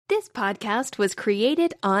This podcast was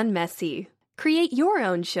created on Messy. Create your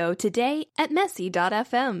own show today at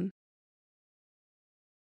messy.fm.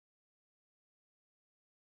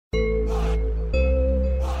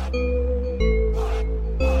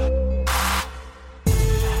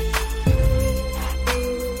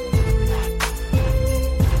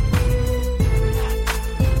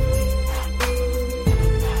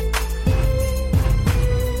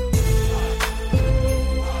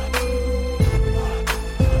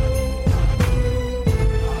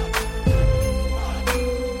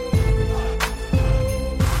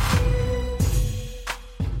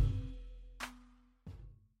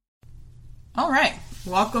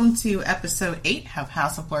 Welcome to episode 8 of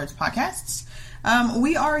House of Blurs podcasts.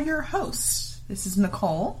 We are your hosts. This is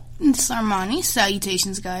Nicole. This is Armani.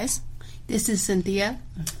 Salutations, guys. This is Cynthia.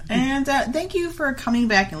 And thank you for coming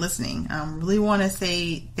back and listening. Really want to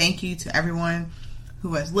say thank you to everyone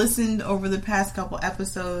who has listened over the past couple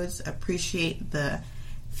episodes. Appreciate the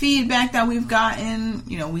feedback that we've gotten.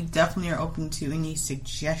 You know, we definitely are open to any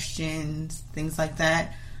suggestions, things like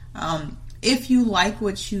that. If you like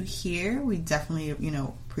what you hear, we definitely,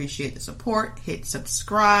 appreciate the support. Hit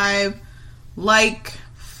subscribe, like,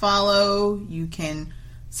 follow. You can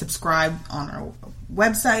subscribe on our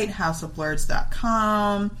website,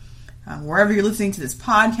 houseofblurs.com. Wherever you're listening to this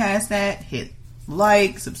podcast at, hit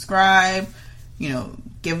like, subscribe,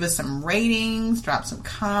 give us some ratings, drop some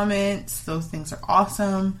comments. Those things are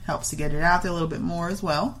awesome. Helps to get it out there a little bit more as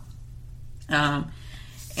well.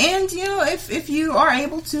 And, if you are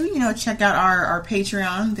able to, check out our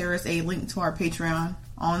Patreon. There is a link to our Patreon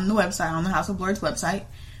on the website, on the House of Blurs website.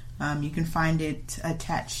 You can find it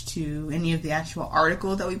attached to any of the actual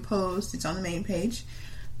articles that we post. It's on the main page.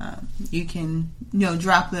 You can,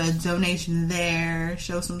 drop the donation there,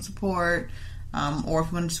 show some support. Or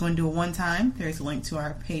if you just want to do it one time, there's a link to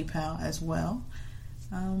our PayPal as well.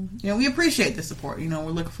 We appreciate the support. We're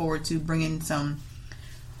looking forward to bringing some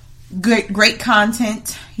great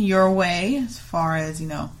content your way as far as,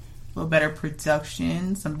 a little better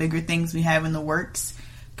production, some bigger things we have in the works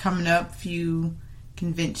coming up, few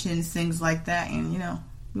conventions, things like that. And,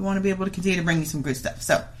 we want to be able to continue to bring you some good stuff.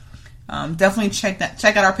 So, definitely check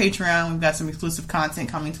out our Patreon. We've got some exclusive content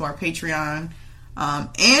coming to our Patreon,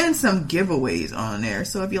 and some giveaways on there.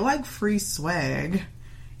 So if you like free swag,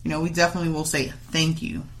 we definitely will say thank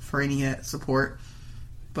you for any support.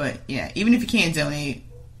 But yeah, even if you can't donate,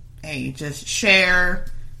 hey, just share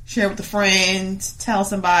with a friend, tell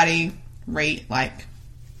somebody, rate, like,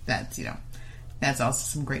 that's also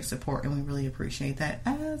some great support, and we really appreciate that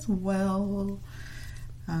as well.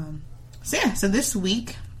 So this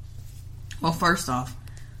week, well, first off,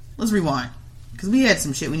 let's rewind, because we had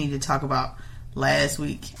some shit we needed to talk about last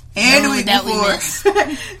week and the week before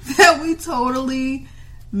that we totally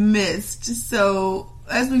missed. So,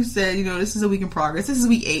 as we've said, this is a week in progress. This is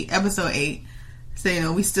week 8, episode 8.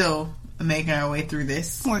 So, we still are making our way through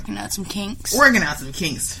this. Working out some kinks,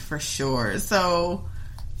 for sure. So,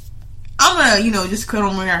 I'm gonna, just because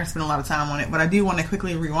I'm gonna spend a lot of time on it, but I do want to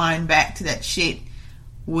quickly rewind back to that shit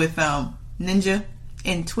with Ninja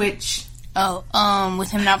and Twitch. Oh,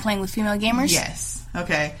 with him not playing with female gamers? Yes.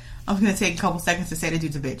 Okay. I'm gonna take a couple seconds to say the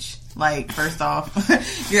dude's a bitch. Like, first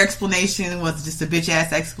off, your explanation was just a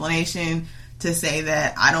bitch-ass explanation to say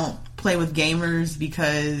that I don't play with gamers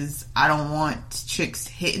because I don't want chicks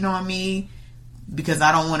hitting on me, because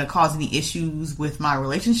I don't want to cause any issues with my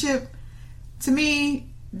relationship. To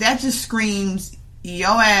me, that just screams, your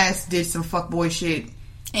ass did some fuckboy shit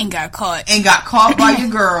and got caught by your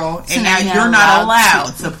girl, so and now you're not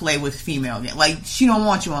allowed to play with female games. Like, she don't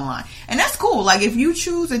want you online, and that's cool. Like, if you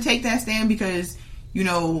choose to take that stand because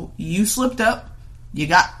you slipped up, you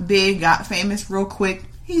got big, got famous real quick.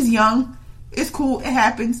 He's young. It's cool. It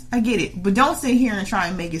happens. I get it. But don't sit here and try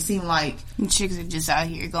and make it seem like chicks are just out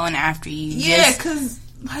here going after you. Yeah, because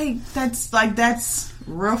that's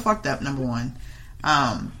real fucked up. Number one,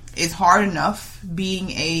 it's hard enough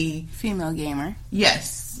being a female gamer.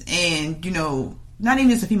 Yes, and not even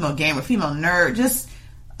just a female gamer, female nerd, just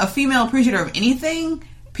a female appreciator of anything.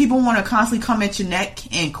 People want to constantly come at your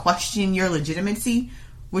neck and question your legitimacy,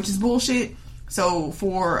 which is bullshit. So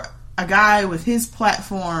for a guy with his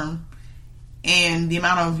platform and the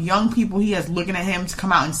amount of young people he has looking at him to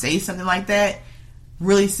come out and say something like that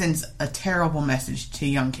really sends a terrible message to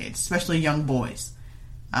young kids, especially young boys.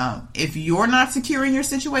 If you're not secure in your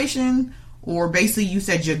situation, or basically you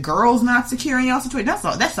said your girl's not secure in your situation,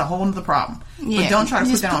 that's a whole other problem. Yeah, but don't try to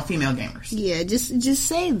put that on female gamers. Yeah, just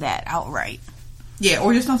say that outright. Yeah,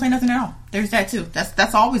 or just don't say nothing at all. There's that too.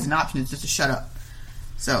 That's always an option, is just to shut up.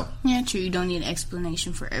 So yeah, true. You don't need an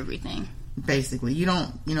explanation for everything. Basically, you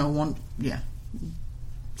don't, want, yeah.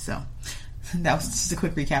 So that was just a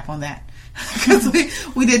quick recap on that. Because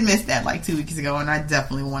we did miss that like 2 weeks ago, and I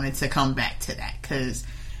definitely wanted to come back to that because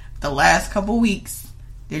the last couple weeks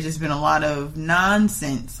there's just been a lot of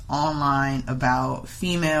nonsense online about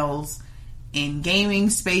females in gaming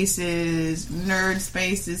spaces, nerd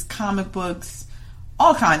spaces, comic books,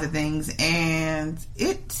 all kinds of things, and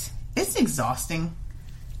it's exhausting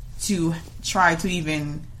to try to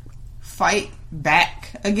even fight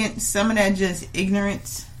back against some of that just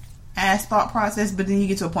ignorant ass thought process. But then you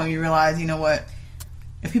get to a point where you realize, you know what,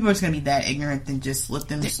 if people are just gonna be that ignorant, then just let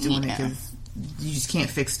them just doing it, because you just can't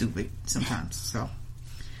fix stupid sometimes. So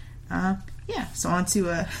yeah, so on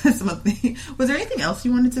to some of the... Was there anything else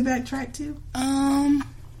you wanted to backtrack to?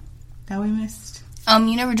 That we missed?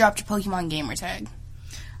 You never dropped your Pokemon gamer tag.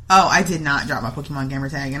 Oh, I did not drop my Pokemon gamer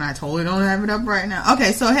tag, and I totally don't have it up right now.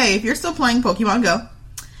 Okay, so hey, if you're still playing Pokemon Go,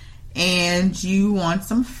 and you want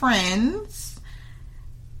some friends,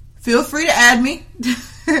 feel free to add me.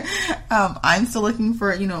 I'm still looking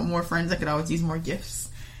for, more friends. I could always use more gifts.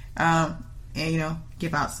 And,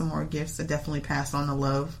 give out some more gifts. I definitely pass on the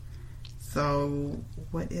love. So,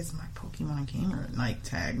 what is my Pokemon gamer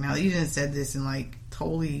tag? Now, you just said this and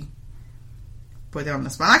totally put it on the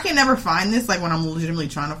spot. I can never find this when I'm legitimately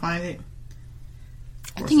trying to find it.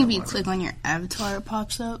 I think if you click on your avatar, it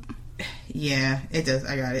pops up. Yeah, it does.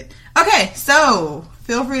 I got it. Okay, so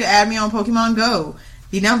feel free to add me on Pokemon Go.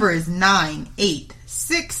 The number is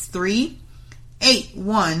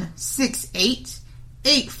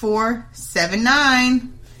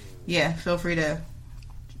 9863-8168-8479. Yeah, feel free to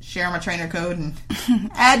share my trainer code and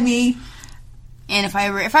add me. And if I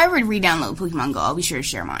ever re-download Pokemon Go, I'll be sure to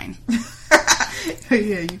share mine.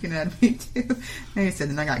 Yeah, you can add me too. Like I said,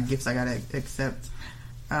 then I got gifts I gotta accept.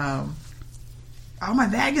 Oh, my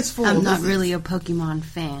bag is full. I'm not really a Pokemon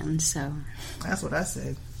fan, so that's what I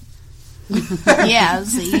said. Yeah, I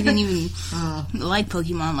was saying, you didn't even like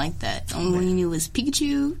Pokemon like that. The only one you knew was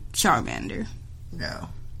Pikachu, Charmander. No,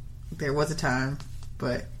 there was a time,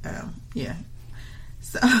 but yeah.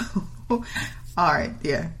 So, all right,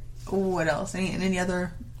 yeah. What else? Any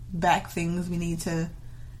other back things we need to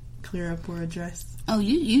clear up or address? Oh,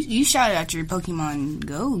 you shouted out your Pokemon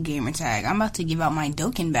Go gamer tag. I'm about to give out my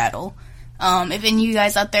Dokkan Battle. If any of you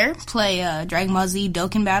guys out there play Dragon Ball Z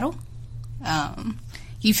Dokkan Battle,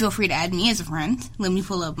 you feel free to add me as a friend. Let me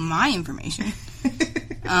pull up my information.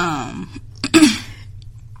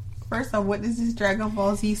 First off, what is this Dragon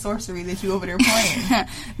Ball Z sorcery that you over there playing?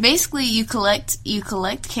 Basically, you collect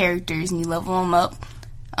characters and you level them up.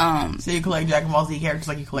 So you collect Dragon Ball Z characters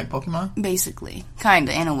like you collect Pokemon? Basically.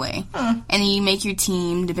 Kinda, in a way. And then you make your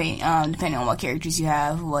team depending on what characters you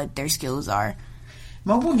have, what their skills are.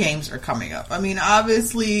 Mobile games are coming up. I mean,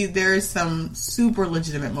 obviously, there's some super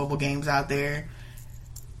legitimate mobile games out there.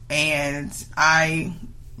 And I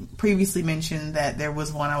previously mentioned that there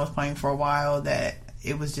was one I was playing for a while that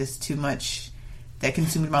it was just too much that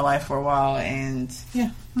consumed my life for a while. And, yeah,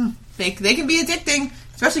 they can be addicting.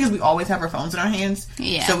 Especially because we always have our phones in our hands.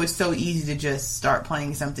 Yeah. So it's so easy to just start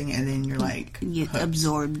playing something and then you're you get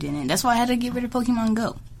absorbed in it. That's why I had to get rid of Pokemon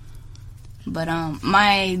Go. But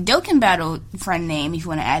my Dokkan Battle friend name, if you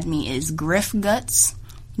want to add me, is Griffgutz.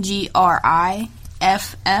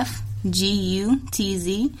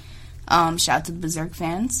 GRIFFGUTZ. Shout out to the Berserk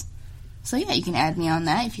fans. So yeah, you can add me on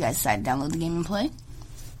that if you guys decide to download the game and play.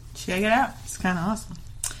 Check it out. It's kind of awesome.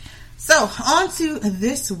 So, on to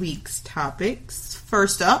this week's topics.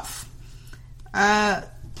 First up,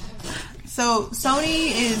 so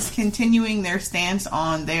Sony is continuing their stance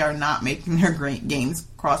on they are not making their great games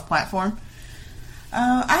cross-platform.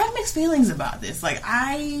 I have mixed feelings about this.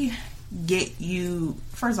 I get you.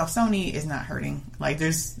 First off, Sony is not hurting.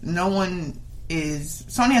 Sony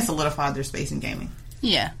has solidified their space in gaming.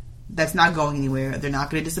 Yeah. That's not going anywhere. They're not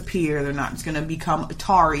going to disappear. They're not just going to become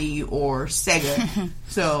Atari or Sega.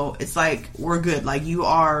 So it's we're good.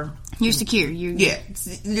 You're secure.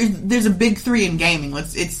 There's a big three in gaming.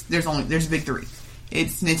 There's a big three.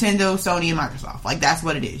 It's Nintendo, Sony, and Microsoft. That's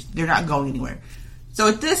what it is. They're not going anywhere. So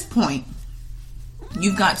at this point,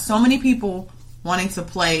 you've got so many people wanting to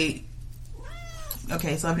play.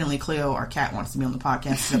 Okay, so evidently Cleo, our cat, wants to be on the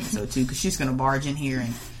podcast this episode too, because she's going to barge in here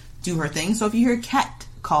and do her thing. So if you hear cat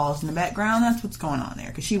calls in the background, that's what's going on there,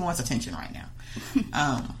 because she wants attention right now.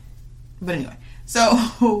 But anyway, so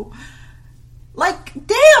make the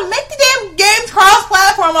damn games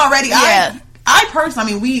cross-platform already. Yeah. I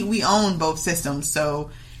personally, we own both systems,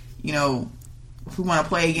 so if we want to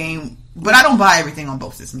play a game, but I don't buy everything on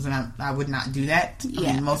both systems, and I would not do that.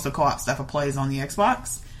 Yeah. I mean, most of the co-op stuff I play is on the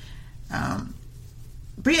Xbox.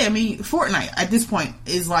 But yeah, Fortnite at this point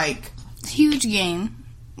is It's a huge game.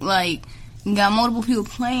 You got multiple people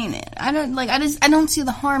playing it. I don't see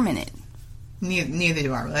the harm in it. Neither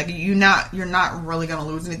do I. Like, you're not really gonna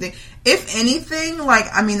lose anything. If anything, like,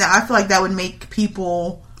 I mean, I feel like that would make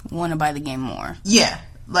people want to buy the game more. Yeah,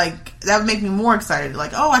 like, that would make me more excited.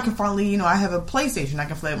 Like, oh, I can finally, I have a PlayStation. I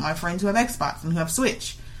can play with my friends who have Xbox and who have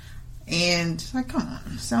Switch. And, like, come on,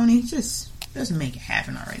 Sony, just make it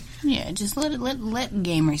happen already. Yeah, just let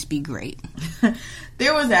gamers be great.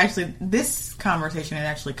 There was actually, this conversation had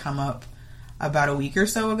actually come up about a week or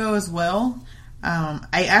so ago as well.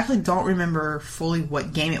 I actually don't remember fully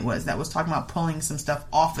what game it was that was talking about pulling some stuff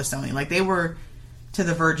off of Sony. Like, they were to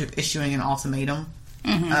the verge of issuing an ultimatum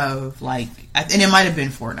of, like, and it might have been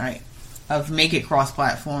Fortnite, of make it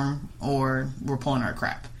cross-platform or we're pulling our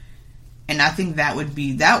crap. And I think that would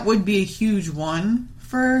be a huge one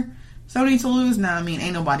for Sony to lose. Now, I mean,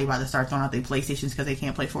 ain't nobody about to start throwing out their PlayStations because they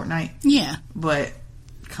can't play Fortnite. Yeah. But,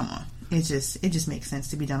 come on. It just makes sense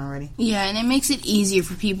to be done already. Yeah, and it makes it easier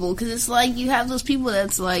for people, because it's like you have those people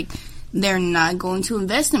that's like, they're not going to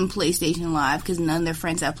invest in PlayStation Live because none of their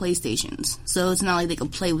friends have PlayStations. So it's not like they can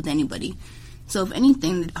play with anybody. So if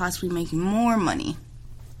anything, they're possibly making more money.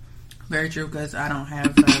 Very true, because I don't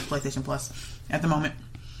have PlayStation Plus at the moment.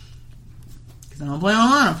 Because I don't play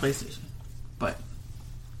online on PlayStation. But,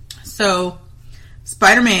 so,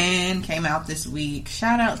 Spider-Man came out this week.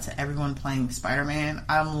 Shout out to everyone playing Spider-Man.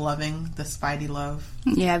 I'm loving the Spidey love.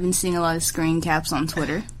 Yeah, I've been seeing a lot of screen caps on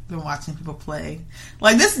Twitter. Been watching people play.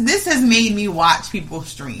 Like, this has made me watch people's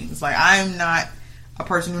streams. Like, I'm not a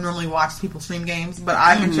person who normally watches people stream games, but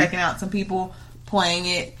I've been checking out some people playing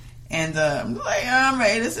it, and I'm like, I'm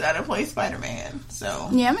ready to sit down and play Spider-Man. So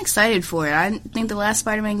yeah, I'm excited for it. I think the last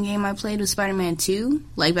Spider-Man game I played was Spider-Man 2,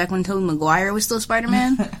 like back when Tobey Maguire was still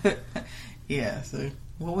Spider-Man. Yeah, so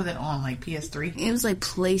what was it on, like PS3? It was like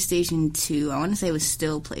PlayStation 2. I want to say it was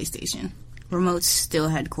still PlayStation. Remotes still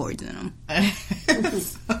had cords in them.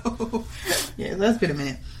 So, yeah, that's been a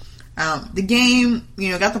minute. The game,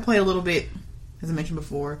 got to play a little bit, as I mentioned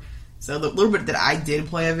before. So the little bit that I did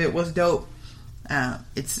play of it was dope.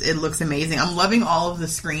 It looks amazing. I'm loving all of the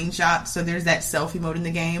screenshots. So there's that selfie mode in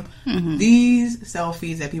the game. These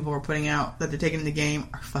selfies that people are putting out, that they're taking in the game,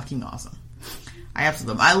 are fucking awesome. I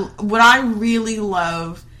absolutely love them. What I really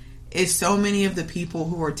love is so many of the people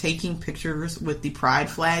who are taking pictures with the pride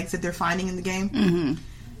flags that they're finding in the game.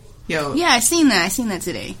 Yo, yeah, I seen that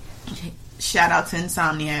today. Shout out to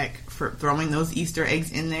Insomniac for throwing those Easter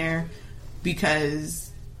eggs in there,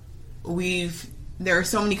 because there are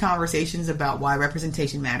so many conversations about why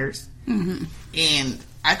representation matters. And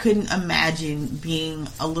I couldn't imagine being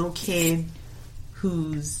a little kid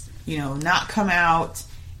who's, not come out,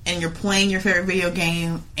 and you're playing your favorite video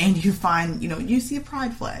game, and you find, you see a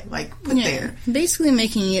pride flag, like, put there. Basically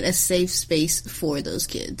making it a safe space for those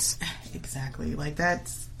kids. Exactly. Like,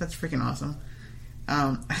 that's freaking awesome.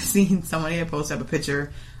 I seen somebody had posted up a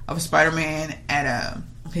picture of Spider-Man at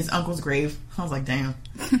his uncle's grave. I was like, damn.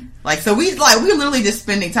 So we're literally just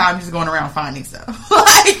spending time just going around finding stuff.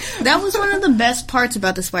 That was one of the best parts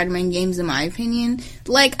about the Spider-Man games, in my opinion.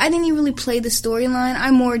 Like, I didn't even really play the storyline.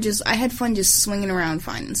 I had fun just swinging around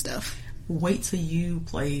finding stuff. Wait till you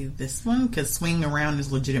play this one, because swinging around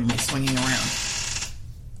is legitimately swinging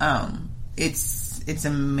around. It's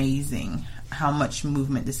amazing how much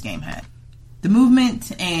movement this game had. The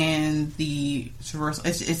movement and the traversal,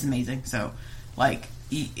 it's amazing. So, like,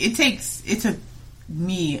 it took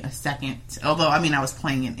me a second, although, I mean, I was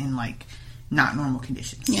playing it in, like, not normal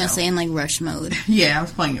conditions. Yeah, saying, like, rush mode. Yeah, I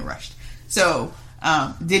was playing it rushed. So,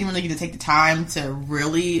 didn't really get to take the time to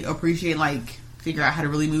really appreciate, like, figure out how to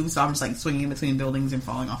really move, so I'm just, like, swinging in between buildings and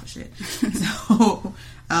falling off of shit. So,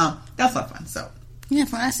 that's a lot of fun, so. Yeah,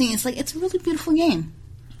 from what I've seen, it's a really beautiful game.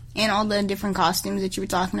 And all the different costumes that you were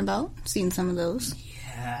talking about. Seen some of those.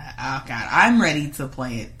 Yeah. Oh, God. I'm ready to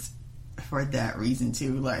play it for that reason,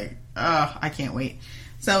 too. Like, I can't wait.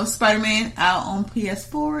 So, Spider-Man out on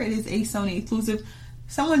PS4. It is a Sony exclusive.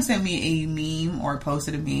 Someone sent me a meme, or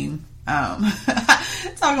posted a meme,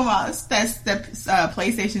 talking about that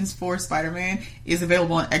PlayStation's 4 Spider-Man is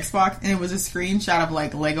available on Xbox, and it was a screenshot of,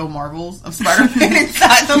 like, Lego Marvels of Spider-Man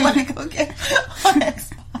inside the Lego game on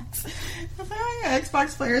Xbox. I was like, oh yeah,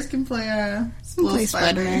 Xbox players can play little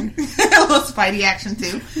Spider-Man. A little Spidey action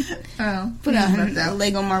too. Put out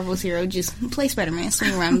Lego Marvel's hero, just play Spider-Man,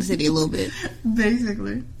 swing around the city a little bit.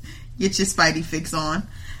 Basically. Get your Spidey fix on.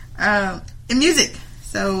 In music.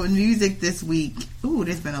 So, in music this week,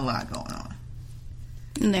 there's been a lot going on.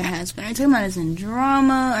 There has been. Are you talking about as in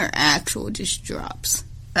drama or actual just drops?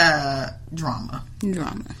 Drama.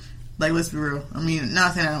 Drama. Like, let's be real. I mean,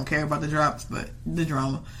 not saying I don't care about the drops, but the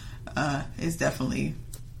drama is definitely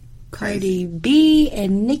Cardi B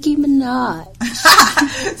and Nicki Minaj.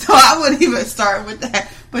 So I wouldn't even start with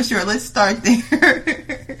that. But sure, let's start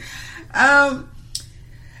there. I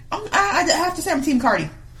have to say I'm Team Cardi.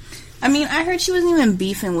 I mean, I heard she wasn't even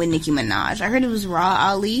beefing with Nicki Minaj. I heard it was Raw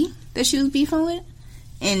Ali that she was beefing with.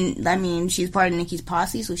 And, I mean, she's part of Nicki's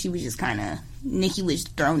posse, so she was just kind of... Nicki was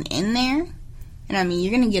thrown in there. And, I mean, you're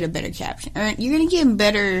going to get a better caption. Or you're going to get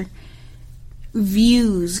better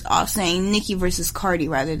views off saying Nicki versus Cardi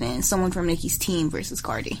rather than someone from Nicki's team versus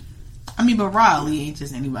Cardi. I mean, but Raw Ali ain't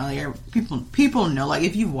just anybody. People know. Like,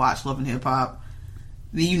 if you watch Love and Hip Hop,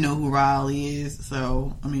 then you know who Raw Ali is.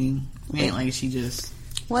 So, I mean, it ain't like she just...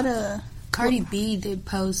 Cardi B did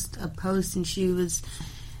post a post and she was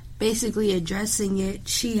basically addressing it.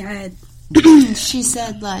 She had she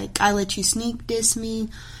said like, I let you sneak diss me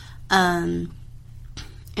and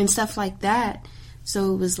stuff like that.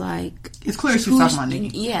 So it was like, it's clear she was talking about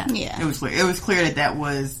Nicki. Yeah. It was clear. It was clear that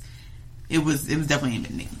was definitely aimed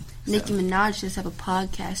at Nicki. Nicki Minaj does have a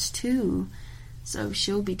podcast too. So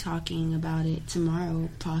she'll be talking about it tomorrow,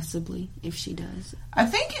 possibly, if she does. I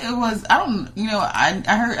think it was, I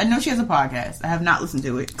know she has a podcast. I have not listened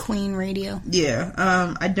to it. Queen Radio. Yeah.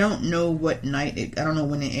 I don't know what night I don't know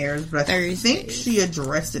when it airs, but I think she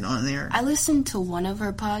addressed it on there. I listened to one of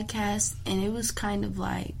her podcasts, and it was kind of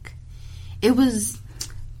like,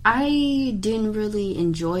 I didn't really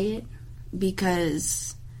enjoy it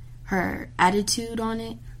because her attitude on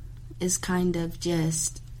it is kind of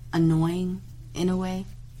just annoying. In a way.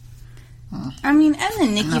 I mean, as a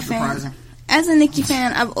Nicki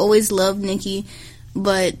fan, I've always loved Nicki,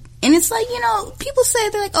 and it's like, people say,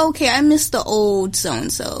 they're like, okay, I miss the old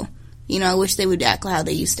so-and-so. I wish they would act like how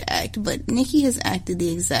they used to act, but Nicki has acted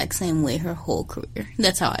the exact same way her whole career.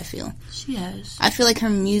 That's how I feel. She has. I feel like her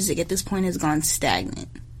music at this point has gone stagnant.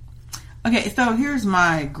 Okay, so here's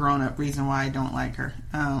my grown-up reason why I don't like her.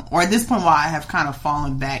 Or at this point why I have kind of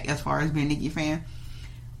fallen back as far as being a Nicki fan.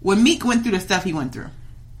 When Meek went through the stuff he went through,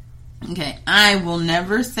 okay, I will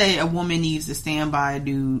never say a woman needs to stand by a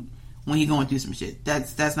dude when he's going through some shit.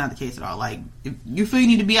 That's not the case at all. Like, if you feel you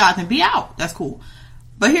need to be out, then be out. That's cool.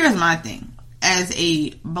 But here's my thing. As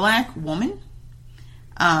a black woman,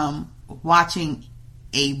 watching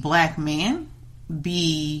a black man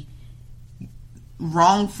be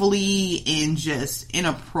wrongfully and just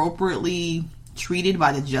inappropriately treated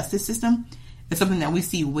by the justice system is something that we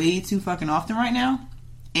see way too fucking often right now.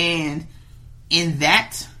 And in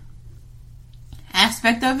that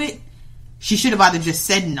aspect of it, she should have either just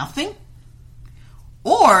said nothing,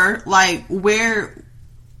 or like, where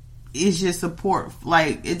is your support?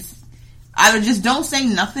 Like, it's either just don't say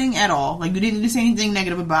nothing at all. Like, you didn't say anything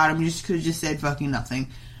negative about him. You just could have just said fucking nothing.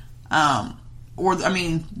 Or, I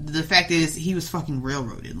mean, the fact is, he was fucking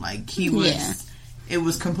railroaded. Like, he was, It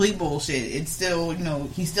was complete bullshit. It's still,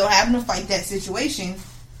 he's still having to fight that situation.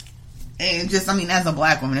 And just, I mean, as a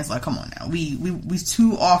black woman, it's like, come on now. We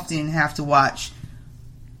too often have to watch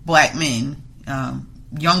black men,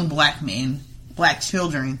 young black men, black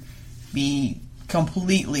children be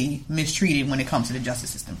completely mistreated when it comes to the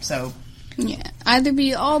justice system. So, yeah, either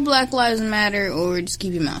be all Black Lives Matter or just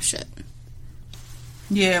keep your mouth shut.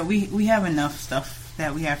 Yeah, we have enough stuff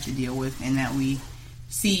that we have to deal with and that we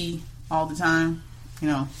see all the time,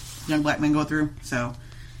 young black men go through. So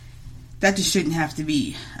that just shouldn't have to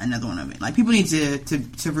be another one of it. Like, people need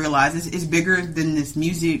to realize it's bigger than this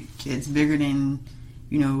music. It's bigger than,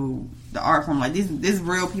 the art form. Like, these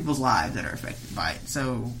real people's lives that are affected by it.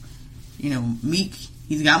 So, Meek,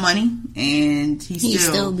 he's got money, and he's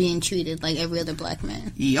still being treated like every other black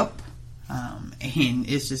man. Yep. And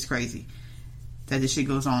it's just crazy that this shit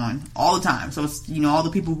goes on all the time. So it's, all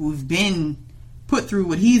the people who've been put through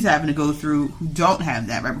what he's having to go through, who don't have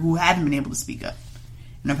that, right, who haven't been able to speak up.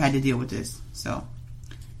 And I've had to deal with this. So,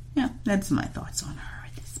 yeah, that's my thoughts on her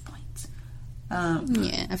at this point.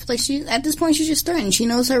 Yeah, I feel like at this point, she's just threatened. She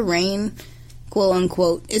knows her reign, quote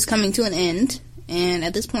unquote, is coming to an end. And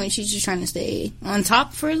at this point, she's just trying to stay on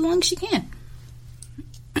top for as long as she can.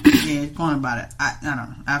 Yeah, going about it. I don't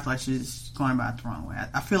know. I feel like she's going about it the wrong way.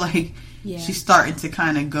 I feel like she's starting to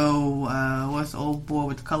kind of go, what's the old boy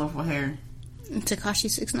with the colorful hair? Tekashi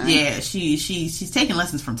 6ix9ine. Yeah, she's taking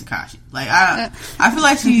lessons from Tekashi. Like, I feel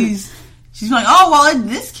like she's like, oh well,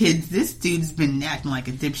 this dude's been acting like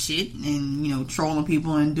a dipshit and trolling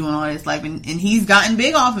people and doing all this, like, and he's gotten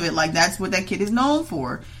big off of it. Like, that's what that kid is known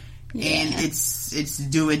for. Yeah. And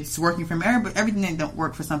it's working for everybody, but everything that don't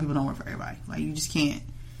work for some people don't work for everybody. Like, you just can't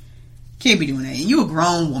be doing that. And you a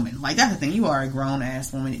grown woman. Like, that's the thing. You are a grown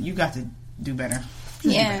ass woman. You got to do better.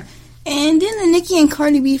 Yeah. And then the Nicki and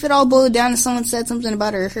Cardi beef, it all boiled down to someone said something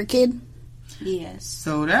about her kid. Yes.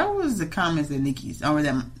 So that was the comments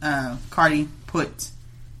that Cardi put,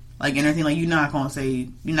 like, in her thing. Like, you're not going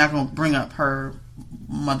to bring up her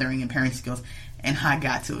mothering and parenting skills. And I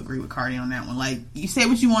got to agree with Cardi on that one. Like, you say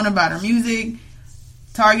what you want about her music,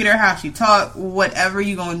 target her how she talk, whatever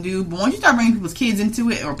you going to do. But once you start bringing people's kids into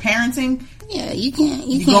it or parenting, yeah, you can't.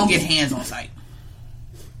 You're going to get hands on sight.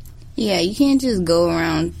 Yeah, you can't just go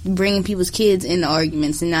around bringing people's kids into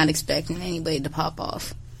arguments and not expecting anybody to pop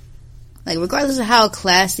off. Like, regardless of how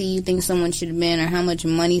classy you think someone should have been or how much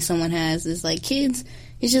money someone has, it's like, kids,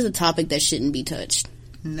 it's just a topic that shouldn't be touched.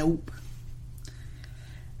 Nope.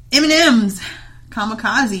 Eminem's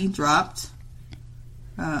Kamikaze dropped.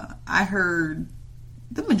 I heard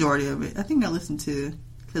the majority of it. I think I listened to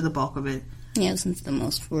the bulk of it. Yeah, I listened to the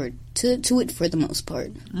most to it for the most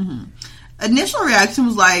part. Mm-hmm. Initial reaction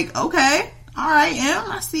was like, okay, all right,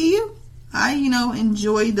 I see you. I,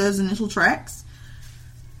 enjoyed those initial tracks.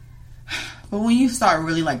 But when you start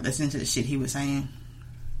really, like, listening to the shit he was saying,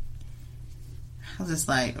 I was just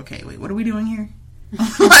like, okay, wait, what are we doing here?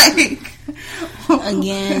 Like,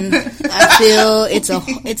 again, I feel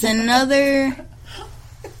it's another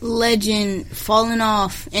legend falling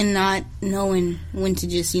off and not knowing when to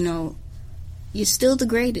just, you're still the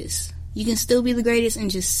greatest. You can still be the greatest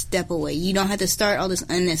and just step away. You don't have to start all this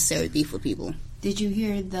unnecessary beef with people. Did you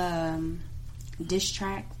hear the diss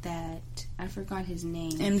track that, I forgot his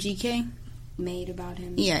name, MGK made about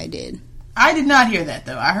him? Yeah, I did. I did not hear that,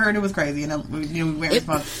 though. I heard it was crazy, and we went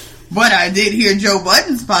response. But I did hear Joe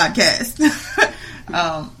Budden's podcast.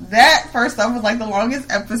 That, first off, was like the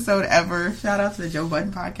longest episode ever. Shout out to the Joe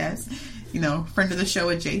Budden podcast. Friend of the show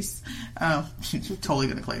at Jace. Totally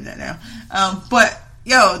gonna claim that now. But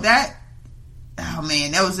yo, oh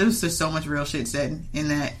man, it was just so much real shit said in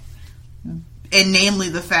that, and namely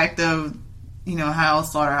the fact of how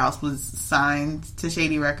Slaughterhouse was signed to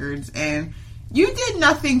Shady Records, and you did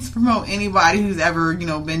nothing to promote anybody who's ever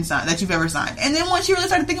been signed that you've ever signed. And then once you really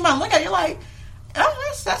started thinking about it, look at it, you're like,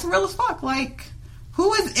 oh, that's real as fuck. Like,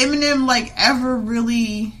 who has Eminem like ever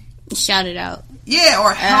really shouted out? Yeah,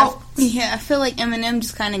 or helped? I feel like Eminem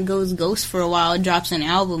just kind of goes ghost for a while, drops an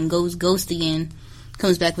album, goes ghost again,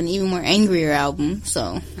 comes back with an even more angrier album.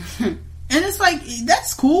 So, and it's like,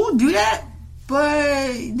 that's cool, do that,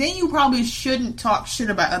 but then you probably shouldn't talk shit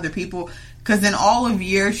about other people, because then all of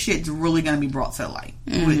your shit's really going to be brought to light,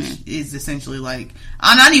 which is essentially like,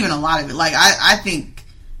 not even a lot of it. Like, I think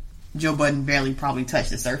Joe Budden barely probably touched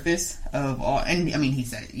the surface of all, and I mean, he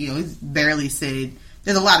said it, he's barely said,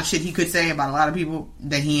 there's a lot of shit he could say about a lot of people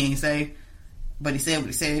that he ain't say, but he said what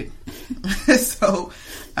he said. So,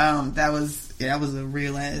 that was a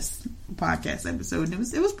real ass podcast episode,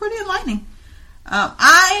 and it was pretty enlightening.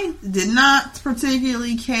 I did not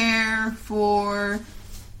particularly care for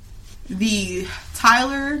the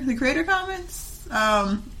Tyler, the Creator comments.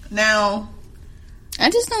 Now, I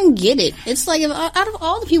just don't get it. It's like, out of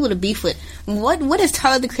all the people to beef with, what has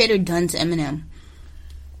Tyler, the Creator, done to Eminem?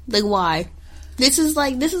 Like, why? This is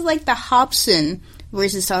like the Hobson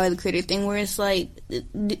versus Tyler, the Creator thing, where it's like, Tyler,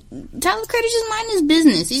 the Creator just minding his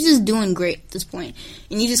business. He's just doing great at this point,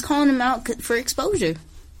 and you just calling him out for exposure,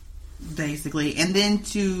 basically. And then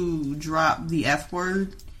to drop the F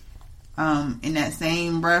word in that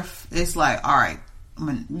same breath, it's like, all right,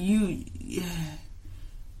 you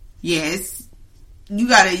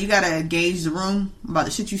gotta gauge the room about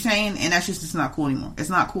the shit you're saying, and that's just, it's not cool anymore. It's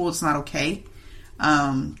not cool. It's not okay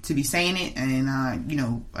to be saying it. And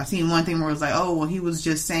I seen one thing where it was like, oh well, he was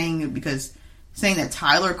just saying it because saying that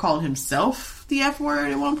Tyler called himself the F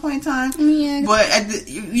word at one point in time. Yeah. But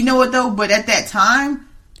you know what though? But at that time,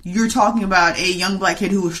 you're talking about a young black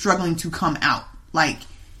kid who was struggling to come out, like.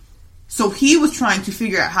 So he was trying to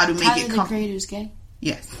figure out how to make Tyler, it the Creator's gay?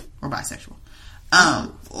 Yes, or bisexual.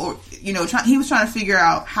 Or he was trying to figure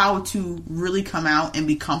out how to really come out and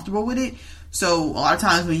be comfortable with it. So a lot of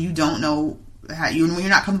times when you don't know when you're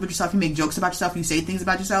not comfortable with yourself, you make jokes about yourself, you say things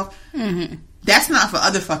about yourself. Mm-hmm. That's not for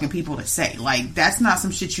other fucking people to say. Like, that's not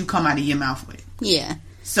some shit you come out of your mouth with. Yeah.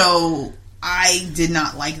 So I did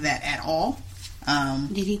not like that at all.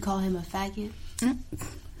 Did he call him a faggot?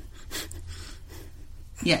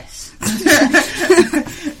 Yes.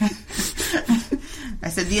 I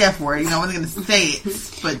said the F word. I wasn't going to say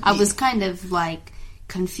it, but I was kind of like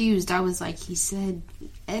confused. I was like, he said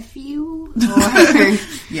F you? Or...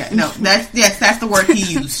 Yeah, no, that's the word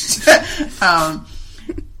he used. And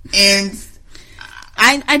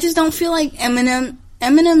I just don't feel like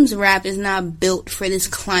Eminem's rap is not built for this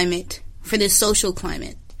climate, for this social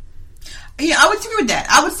climate. Yeah, I would agree with that.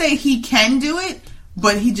 I would say he can do it,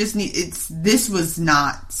 but he just this was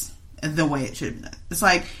not the way it should have been done. It's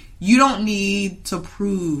like, you don't need to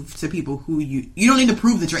prove to people who you don't need to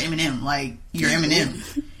prove that you're Eminem. Like, you're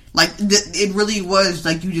Eminem. Like, it really was,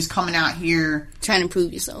 like, you just coming out here... trying to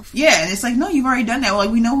prove yourself. Yeah, and it's like, no, you've already done that. Like,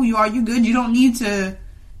 we know who you are. You good. You don't need to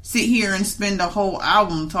sit here and spend a whole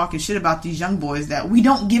album talking shit about these young boys that we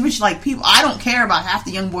don't give a shit. Like, people... I don't care about half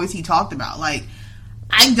the young boys he talked about. Like,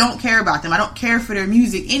 I don't care about them. I don't care for their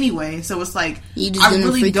music anyway. So it's like, I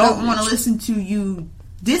really don't want to listen to you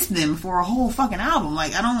diss them for a whole fucking album.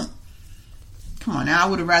 Like, I don't... Come on now. I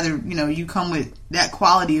would have rather, you come with that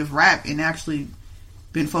quality of rap and actually...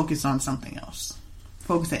 been focused on something else.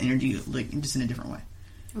 Focus that energy, like, just in a different way.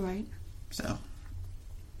 Right. So,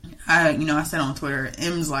 I said on Twitter,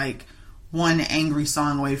 M's like one angry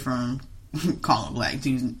song away from calling black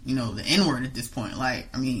dudes, the N-word at this point. Like,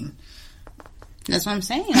 I mean... That's what I'm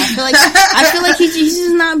saying. I feel like he's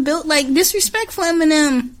just not built, like, disrespectful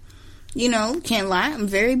Eminem. Can't lie. I'm a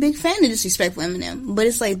very big fan of disrespectful Eminem. But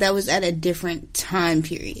it's like, that was at a different time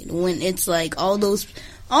period. When it's like, all those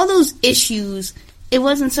issues... It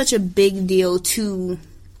wasn't such a big deal to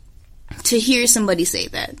hear somebody say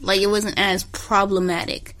that. Like, it wasn't as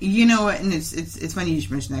problematic. You know what? And it's funny you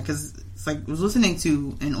should mention that, because it's like, I was listening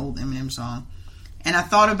to an old Eminem song, and I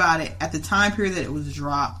thought about it at the time period that it was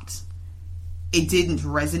dropped. It didn't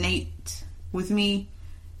resonate with me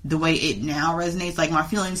the way it now resonates. Like, my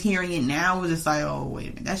feelings hearing it now was just like, oh, wait a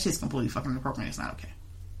minute, that's just completely fucking inappropriate. It's not okay.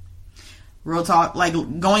 Real talk. Like,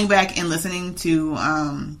 going back and listening to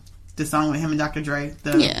the song with him and Dr. Dre.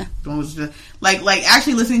 The one was just, like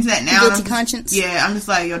actually listening to that now. Guilty Conscience. Yeah, I'm just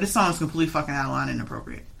like, yo, this song is completely fucking out of line and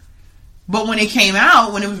inappropriate. But when it came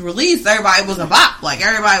out, when it was released, everybody was a bop. Like,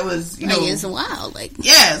 everybody was, it's wild. Like,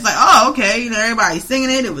 yeah, it's like, oh, okay, everybody's singing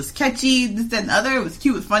it. It was catchy, this, that, and the other. It was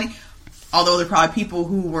cute, it was funny. Although there are probably people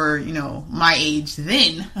who were, my age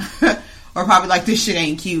then, or probably like, this shit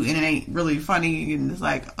ain't cute and it ain't really funny. And it's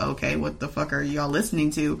like, okay, what the fuck are y'all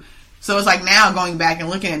listening to? So it's like, now going back and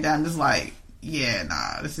looking at that, I'm just like, yeah,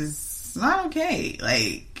 nah, this is not okay.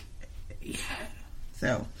 Like, yeah.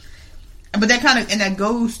 So, but that kind of, and that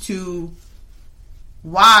goes to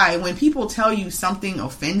why when people tell you something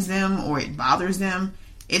offends them or it bothers them,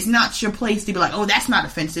 it's not your place to be like, oh, that's not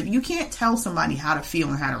offensive. You can't tell somebody how to feel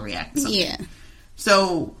and how to react to something. Yeah.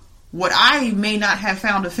 So what I may not have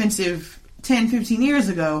found offensive 10, 15 years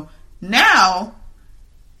ago, now,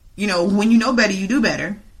 when you know better, you do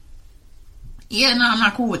better. Yeah, no, I'm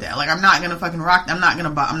not cool with that. Like, I'm not gonna fucking rock. I'm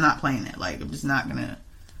not playing it. Like, I'm just not gonna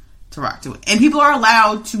to rock to it. And people are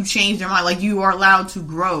allowed to change their mind. Like, you are allowed to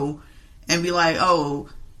grow and be like, oh,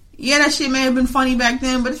 yeah, that shit may have been funny back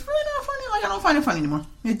then, but it's really not funny. Like, I don't find it funny anymore.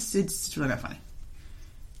 It's really not funny.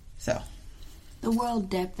 So, the world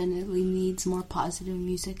definitely needs more positive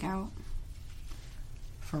music out.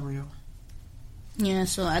 For real. Yeah.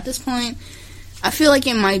 So at this point, I feel like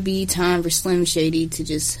it might be time for Slim Shady to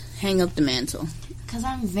just hang up the mantle. Because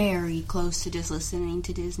I'm very close to just listening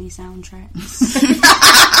to Disney soundtracks.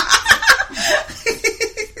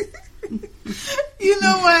 You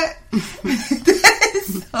know what? That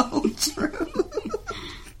is so true.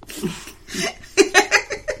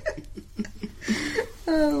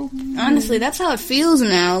 Honestly, that's how it feels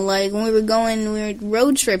now. Like, when we were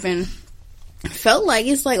road tripping, felt like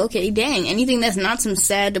it's like, okay, dang, anything that's not some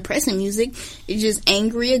sad, depressing music is just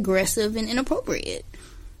angry, aggressive, and inappropriate.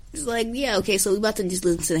 It's like, yeah, okay, so we about to just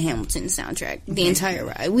listen to the Hamilton soundtrack the entire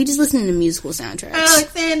ride. We just listening to musical soundtracks.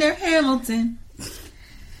 Alexander Hamilton.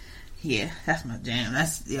 Yeah, that's my jam.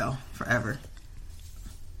 That's, forever.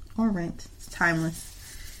 Or Rent. It's timeless.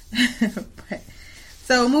 But,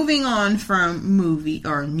 so, moving on from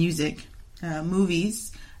music.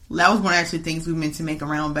 Movies. That was one of actually things we meant to make a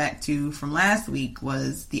round back to from last week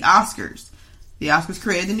was the Oscars. The Oscars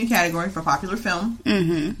created a new category for popular film.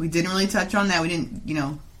 Mm-hmm. We didn't really touch on that. We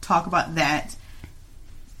didn't, talk about that.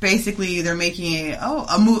 Basically, they're making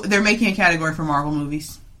they're making a category for Marvel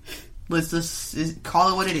movies. Let's just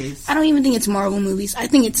call it what it is. I don't even think it's Marvel movies. I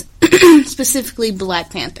think it's specifically Black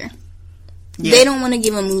Panther. Yeah. They don't want to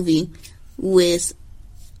give a movie with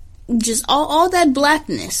just all that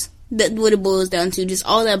blackness. That's what it boils down to. Just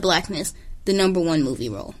all that blackness. The number one movie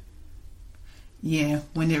role. Yeah,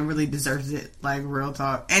 when it really deserves it. Like, real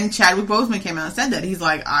talk. And Chadwick Boseman came out and said that. He's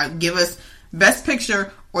like, give us Best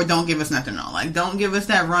Picture or don't give us nothing at all. Like, don't give us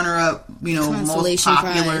that runner-up, most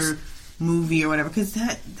popular movie or whatever. Because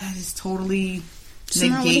that is totally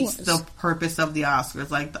negates the purpose of the Oscars.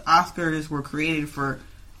 Like, the Oscars were created for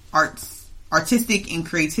artistic and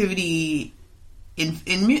creativity in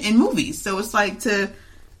movies. So it's like a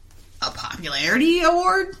popularity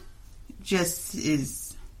award just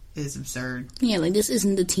is absurd. Yeah, like, this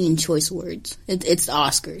isn't the Teen Choice Awards. It's the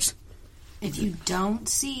Oscars. If you don't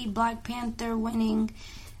see Black Panther winning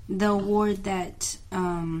the award that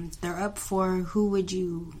they're up for, who would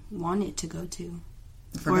you want it to go to?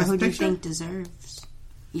 For or Best who do you Picture? think deserves?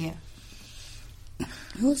 Yeah.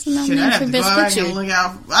 Who's the Shit, nominee I'd have for to Best go back Picture? and look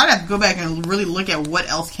out. I'd have to go back and really look at what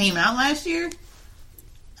else came out last year.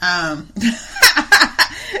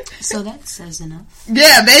 So that says enough.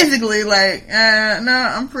 Yeah, basically, like, no,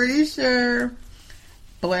 I'm pretty sure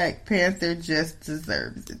Black Panther just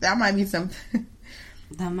deserves it. That might be something.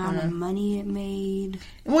 The amount of money it made.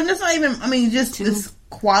 Well, that's not even, I mean, just this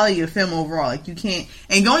quality of film overall. Like, you can't,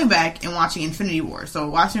 and going back and watching Infinity War. So,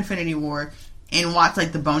 watch Infinity War and watch,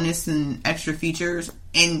 like, the bonus and extra features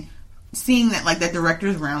and seeing that, like, that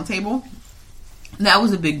director's roundtable, that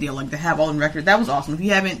was a big deal. Like, to have all the directors, that was awesome. If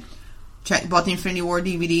you haven't bought the Infinity War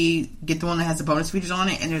DVD, get the one that has the bonus features on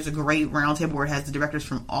it, and there's a great roundtable where it has the directors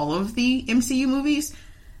from all of the MCU movies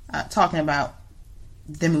talking about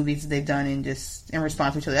the movies they've done and just in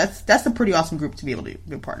response to each other. That's a pretty awesome group to be able to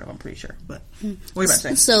be a part of, I'm pretty sure. But what are you about to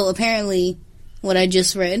say? So apparently, what I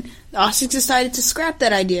just read, the Oscars decided to scrap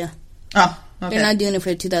that idea. Oh, okay. They're not doing it for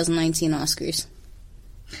the 2019 Oscars.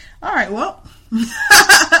 All right, well.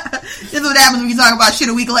 This is what happens when you talk about shit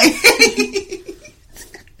a week late.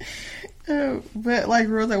 But, like,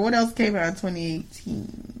 Rosa, what else came out in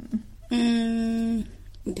 2018?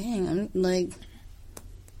 Dang, I'm like...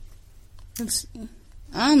 Let's see.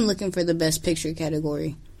 I'm looking for the Best Picture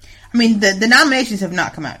category. I mean, the nominations have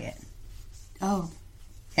not come out yet. Oh.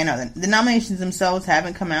 And the nominations themselves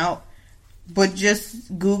haven't come out. But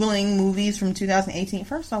just Googling movies from 2018.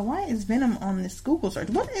 First of all, why is Venom on this Google search?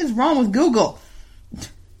 What is wrong with Google?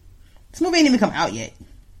 This movie ain't even come out yet.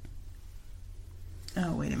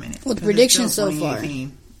 Oh, wait a minute. Well, the 'Cause predictions it's still so far.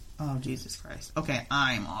 2018. Oh, Jesus Christ. Okay,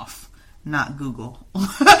 I'm off. Not Google.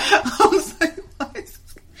 I was like, what is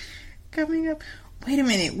coming up? Wait a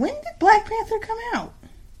minute. When did Black Panther come out?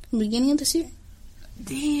 Beginning of this year?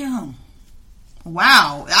 Damn.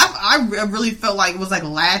 Wow. I really felt like it was like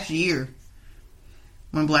last year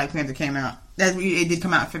when Black Panther came out. It did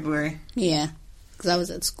come out in February. Yeah, because I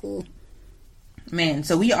was at school. Man,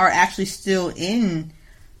 so we are actually still in,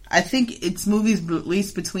 I think it's movies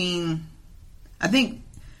released between, I think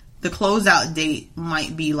the closeout date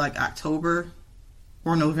might be like October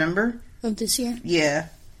or November. Of this year? Yeah.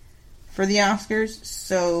 For the Oscars.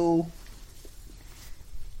 So,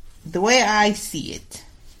 the way I see it,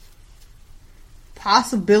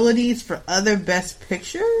 possibilities for other Best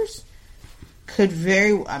Pictures could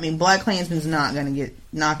vary. I mean, Black Klansman's not gonna get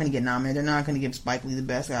nominated. They're not gonna give Spike Lee the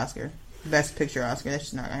Best Picture Oscar. That's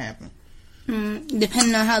just not gonna happen.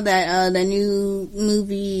 Depending on how that new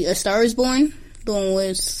movie A Star Is Born, the one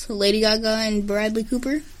with Lady Gaga and Bradley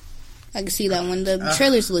Cooper, I can see that one. The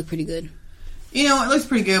trailers look pretty good. You know, it looks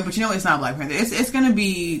pretty good, but you know it's not Black Panther. It's gonna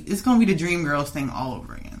be the Dreamgirls thing all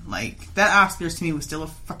over again. Like, that Oscars to me was still a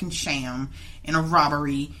fucking sham and a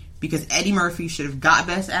robbery because Eddie Murphy should have got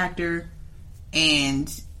Best Actor, and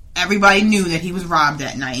everybody knew that he was robbed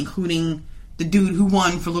that night, including the dude who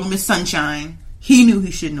won for Little Miss Sunshine. He knew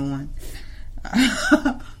he shouldn't have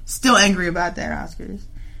won. Still angry about that Oscars.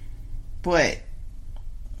 But,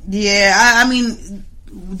 yeah, I mean,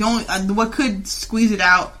 what could squeeze it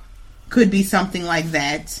out could be something like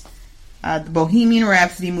that. The Bohemian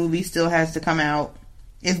Rhapsody movie still has to come out.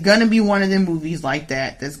 It's gonna be one of them movies like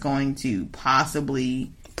that that's going to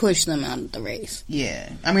possibly Push them out of the race. Yeah.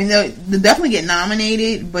 I mean, they'll definitely get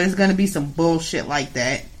nominated, but it's gonna be some bullshit like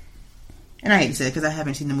that. And I hate to say it because I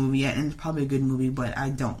haven't seen the movie yet, and it's probably a good movie, but I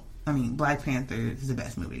mean, Black Panther is the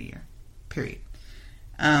best movie of the year. Period.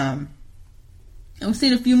 And we've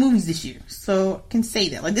seen a few movies this year, so I can say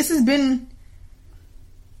that. Like, there's been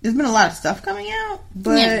a lot of stuff coming out,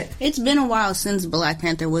 but Yeah, it's been a while since Black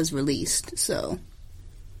Panther was released, so.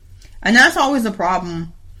 And that's always a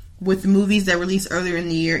problem with the movies that release earlier in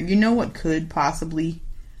the year. You know what could possibly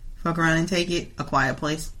fuck around and take it? A Quiet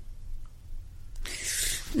Place.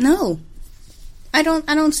 No. I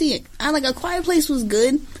don't see it. A Quiet Place was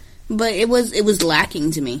good, but it was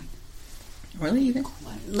lacking to me. Really, even?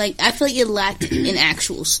 Like, I feel like it lacked an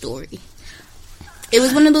actual story. It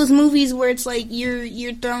was one of those movies where it's like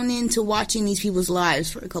you're thrown into watching these people's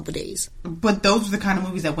lives for a couple days. But those are the kind of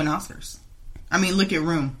movies that win Oscars. I mean, look at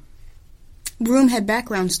Room. Room had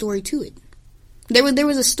background story to it. There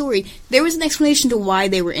was a story. There was an explanation to why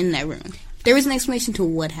they were in that room. There was an explanation to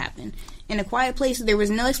what happened. In A Quiet Place, there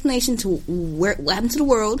was no explanation to what happened to the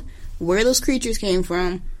world, where those creatures came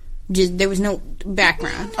from. Just there was no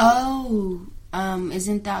background. Oh,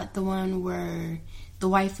 isn't that the one where the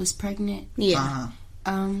wife was pregnant? Yeah.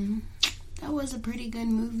 That was a pretty good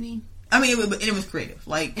movie. I mean, it was creative.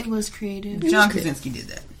 Like, It was creative. John Krasinski did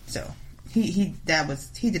that. So, he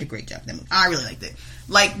did a great job in that movie. I really liked it.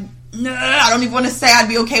 Like, no, I don't even want to say I'd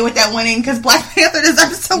be okay with that winning because Black Panther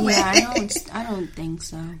deserves to win. Yeah, I don't think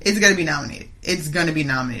so. It's going to be nominated. It's going to be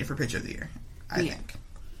nominated for Picture of the Year, I think.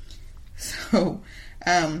 So,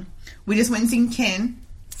 we just went and seen Ken.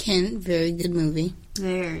 Ken, very good movie.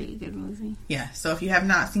 Very good movie. Yeah, so if you have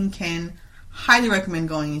not seen Ken, highly recommend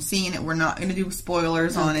going and seeing it. We're not going to do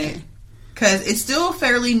spoilers on it because it's still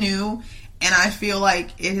fairly new, and I feel like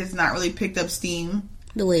it has not really picked up steam.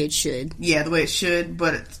 The way it should. Yeah, the way it should,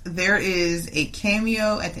 but there is a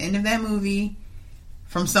cameo at the end of that movie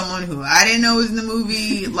from someone who I didn't know was in the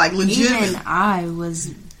movie, like legit. Even I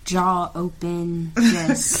was jaw open,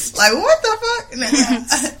 just like, what the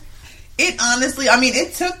fuck? It honestly, I mean,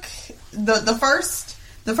 it took the first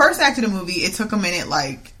act of the movie, it took a minute,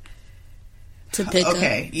 like, to pick up.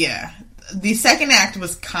 Okay, yeah. The second act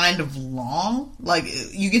was kind of long. Like,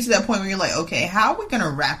 you get to that point where you're like, okay, how are we going to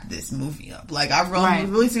wrap this movie up? Like, I'm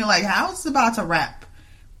really thinking, like, how is it about to wrap?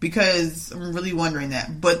 Because I'm really wondering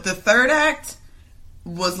that. But the third act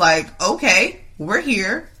was like, okay, we're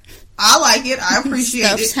here. I like it. I appreciate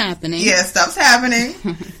Stuff's it. Stuff's happening. Yeah, stuff's happening.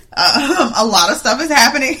 A lot of stuff is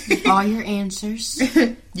happening. All your answers.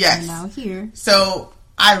 Yes. Are now here. So,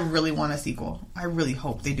 I really want a sequel. I really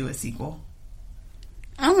hope they do a sequel.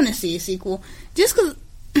 I want to see a sequel. Just because,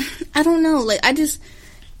 I don't know, like,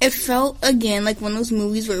 it felt, again, like one of those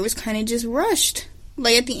movies where it was kind of just rushed.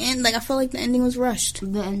 Like, at the end, like, I felt like the ending was rushed.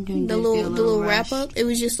 The ending The little wrap-up, it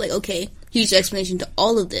was just like, okay, huge explanation to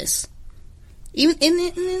all of this. Even, and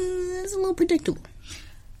it's a little predictable.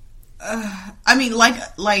 I mean, like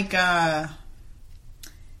the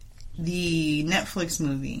Netflix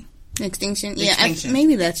movie. Extinction? Yeah,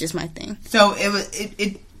 maybe that's just my thing. So,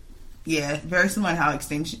 yeah, very similar to how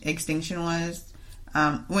Extinction was.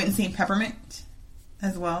 Went and seen Peppermint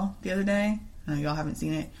as well the other day. I know y'all haven't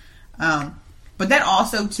seen it. But that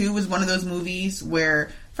also, too, was one of those movies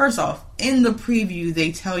where, first off, in the preview,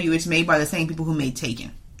 they tell you it's made by the same people who made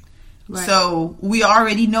Taken. Right. So, we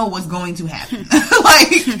already know what's going to happen. Like,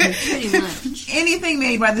 pretty much. Anything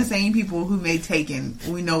made by the same people who made Taken,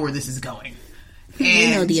 we know where this is going. And, we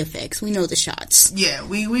know the effects. We know the shots. Yeah,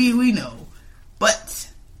 we know. But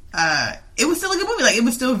it was still a good movie. Like, it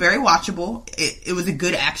was still very watchable. It was a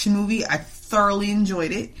good action movie. I thoroughly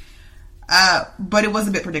enjoyed it. But it was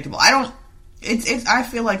a bit predictable. I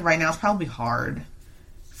feel like right now it's probably hard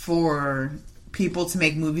for people to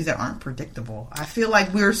make movies that aren't predictable. I feel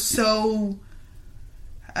like we're so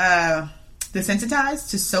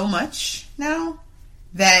desensitized to so much now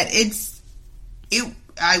that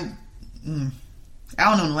I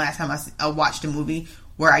don't know the last time I watched a movie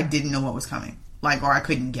where I didn't know what was coming. Like, or I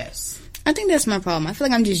couldn't guess. I think that's my problem. I feel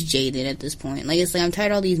like I'm just jaded at this point. Like, it's like I'm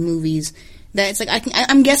tired of all these movies that it's like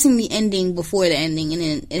I'm guessing the ending before the ending, and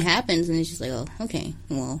then it happens, and it's just like, oh, okay,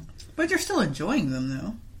 well. But you're still enjoying them,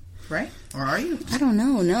 though, right? Or are you? I don't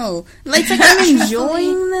know, no. Like, it's like I'm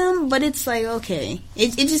enjoying them, but it's like, okay.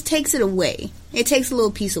 It just takes it away. It takes a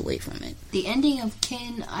little piece away from it. The ending of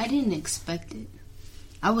Ken, I didn't expect it.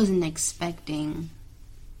 I wasn't expecting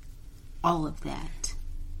all of that.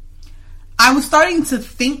 I was starting to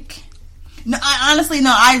think. No, I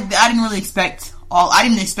didn't really expect I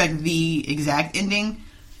didn't expect the exact ending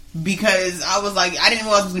because I was like, I didn't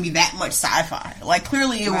realize it was going to be that much sci-fi. Like,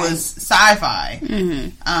 clearly it was sci-fi.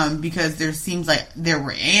 Mm-hmm. Because there seems like there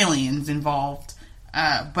were aliens involved.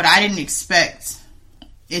 But I didn't expect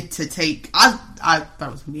it to take. I thought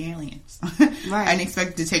it was going to be aliens. Right. I didn't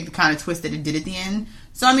expect it to take the kind of twist that it did at the end.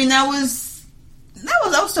 So I mean, I was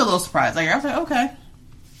still a little surprised. Like, I was like, okay.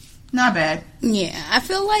 Not bad. Yeah, I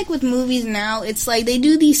feel like with movies now, it's like they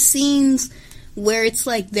do these scenes where it's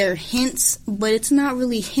like they're hints, but it's not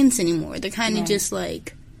really hints anymore. They're kind of just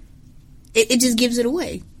like, it just gives it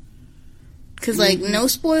away. Because, like, no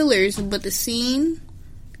spoilers, but the scene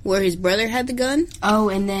where his brother had the gun. Oh,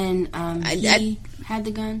 and then he had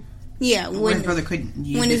the gun? Yeah. When his brother couldn't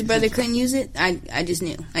use it. When his brother couldn't use it, I just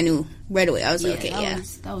knew. I knew right away. I was like, okay,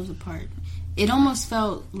 that was a part. It almost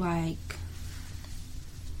felt like...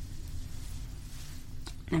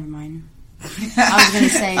 Never mind. I was going to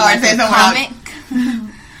say like a comic.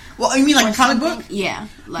 Well, you mean like a comic book? Yeah.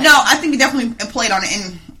 Like, no, I think it definitely played on it,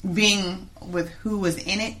 and being with who was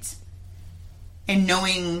in it and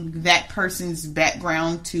knowing that person's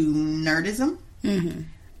background to nerdism,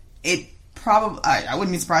 it probably, I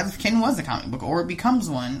wouldn't be surprised if Ken was a comic book or it becomes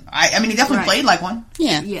one. I mean, it definitely played like one.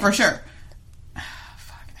 Yeah. For sure. I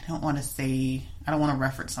don't want to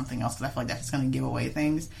reference something else because I feel like that's just going to give away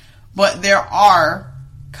things. But there are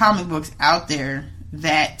comic books out there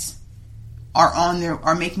that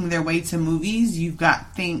are making their way to movies. You've got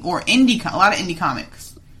a lot of indie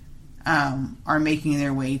comics are making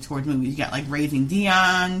their way towards movies. You got like Raising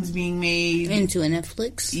Dion's being made into a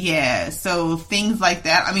Netflix. Yeah, so things like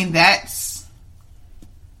that. I mean, that's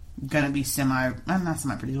gonna be not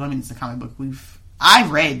semi-produced. I mean, it's a comic book. I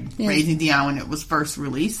read Raising Dion when it was first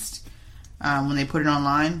released. When they put it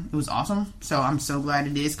online, it was awesome. So I'm so glad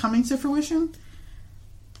it is coming to fruition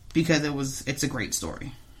because it's a great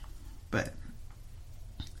story. But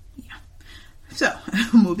yeah. So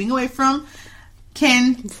moving away from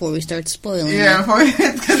Ken. Before we start spoiling. Yeah,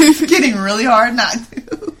 because it's getting really hard not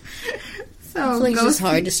to. So I feel like it's just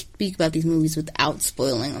hard to speak about these movies without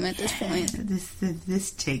spoiling them at this point.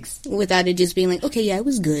 This takes... Without it just being like, okay, yeah, it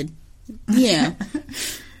was good. Yeah.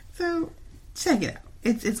 So, check it out.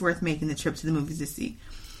 It's worth making the trip to the movies to see.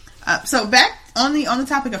 So, back on the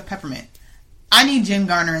topic of Peppermint. I need Jim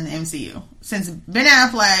Garner in the MCU. Since Ben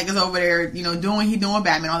Affleck is over there, doing what he's doing with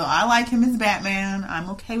Batman. Although I like him as Batman. I'm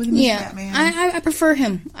okay with him as Batman. I prefer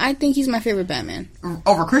him. I think he's my favorite Batman.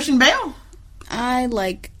 Over Christian Bale? I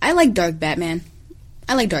like Dark Batman.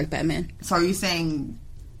 I like Dark Batman. So are you saying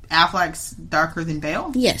Affleck's darker than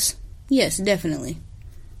Bale? Yes. Yes, definitely.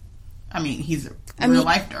 I mean, he's real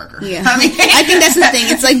life darker. Yeah. I think that's the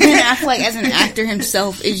thing. It's like Ben Affleck as an actor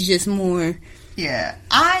himself is just more... Yeah.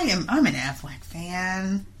 I'm an Affleck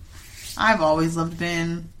fan. I've always loved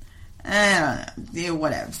Ben. I don't know. Yeah,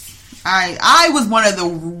 whatever. I was one of the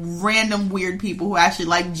random weird people who actually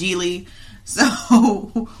liked Geely.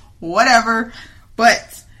 So, whatever.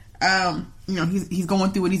 But, he's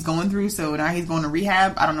going through what he's going through. So now he's going to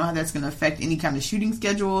rehab. I don't know how that's going to affect any kind of shooting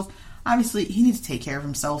schedules. Obviously, he needs to take care of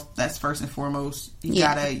himself. That's first and foremost. You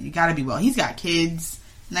gotta be well. He's got kids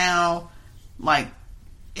now. Like,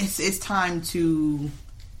 it's time to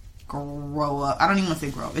grow up. I don't even want to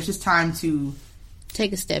say grow up. It's just time to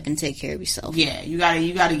take a step and take care of yourself. Yeah, you gotta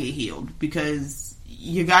get healed because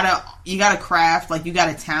you gotta craft, like, you got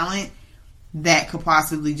a talent that could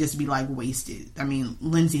possibly just be like wasted. I mean,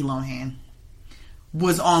 Lindsay Lohan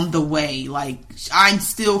was on the way. Like, I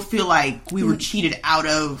still feel like we were cheated out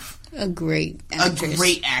of a great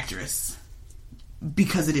actress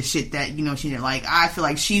because of the shit that she did. Like, I feel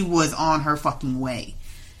like she was on her fucking way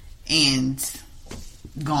and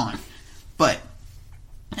gone. But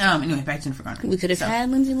anyway, back to Jennifer Garner. We could have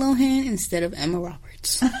had Lindsay Lohan instead of Emma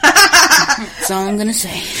Roberts. That's all I'm gonna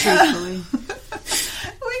say. Truthfully,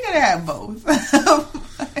 we could have both. But,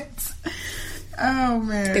 oh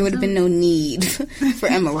man, there would have been no need for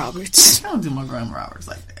Emma Roberts. I don't do my girl Emma Roberts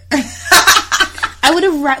like that. I would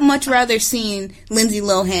have much rather seen Lindsay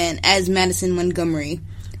Lohan as Madison Montgomery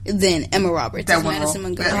than Emma Roberts as Madison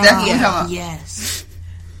Montgomery. Yes.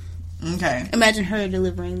 Okay. Imagine her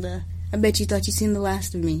delivering I bet you thought you seen the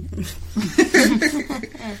last of me.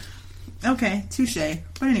 Okay, touche.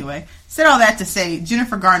 But anyway, said all that to say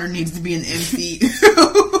Jennifer Garner needs to be in the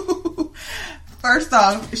MCU. First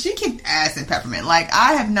off, she kicked ass in Peppermint. Like,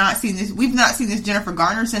 I have not seen this. We've not seen this Jennifer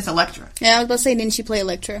Garner since Elektra. Yeah, I was about to say, didn't she play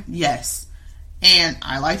Elektra? Yes. And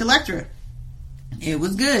I liked Elektra. It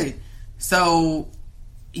was good. So,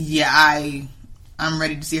 yeah, I'm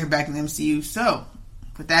ready to see her back in the MCU. So,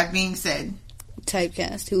 with that being said,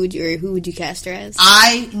 typecast. Who would you cast her as?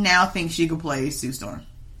 I now think she could play Sue Storm.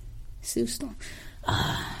 Sue Storm.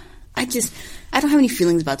 I don't have any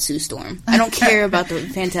feelings about Sue Storm. I don't care about the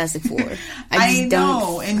Fantastic Four. I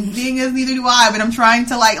know, and being as neither do I. But I'm trying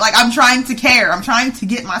to I'm trying to care. I'm trying to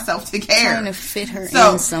get myself to care. I'm trying to fit her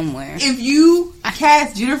in somewhere. If you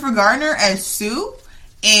cast Jennifer Garner as Sue,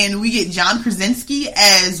 and we get John Krasinski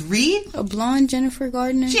as Reed, a blonde Jennifer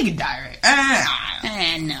Garner, she could die,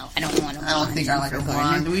 right? No, I don't want to. I don't think I like a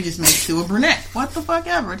blonde. We just make Sue a brunette. What the fuck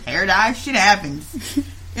ever. Hair dye, shit happens.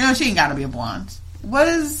 She ain't gotta be a blonde.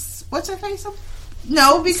 What's her face?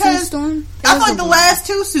 No, because Sue Storm? I feel like the last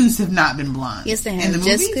two Sues have not been blonde. Yes, they have. In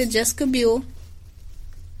the Jessica Biel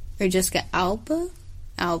or Jessica Alba.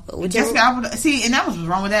 Jessica Alba. See, and that was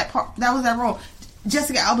wrong with that part. That was that role.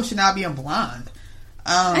 Jessica Alba should not be a blonde.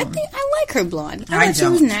 I like her blonde. I thought she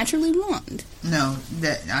was naturally blonde. No,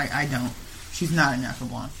 I don't. She's not a natural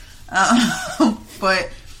blonde. But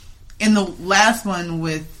in the last one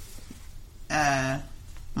with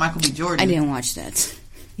Michael B. Jordan, I didn't watch that.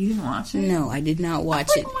 You didn't watch it? No, I did not watch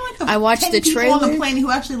it. I watched the trailer. People on the plane who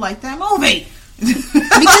actually liked that movie.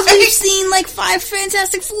 Because we've seen 5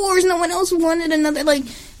 Fantastic Fours. No one else wanted another.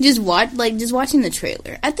 Just watching the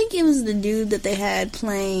trailer. I think it was the dude that they had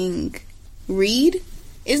playing Reed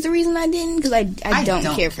is the reason I didn't, because I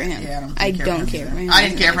don't care for him. Yeah, I don't care for him. I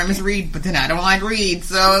didn't care for him as Reed, but then I don't like Reed,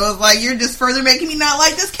 so it was like, you're just further making me not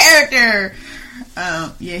like this character.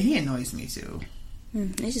 Yeah, he annoys me too.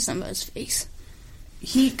 It's just something about his face.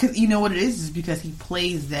 Cause you know what it is because he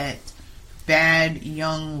plays that bad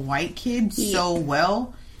young white kid so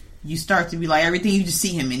well, you start to be like, everything you just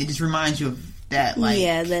see him in, it just reminds you of that, like...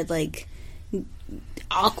 Yeah, that, like,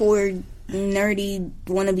 awkward, nerdy,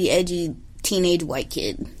 wannabe edgy teenage white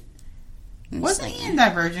kid. Wasn't he in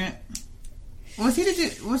Divergent? Was he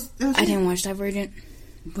I didn't watch Divergent.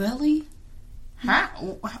 Really? How?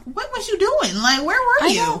 What was you doing? Like, where were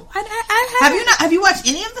you? Have you watched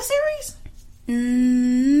any of the series?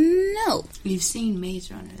 No. You've seen Maze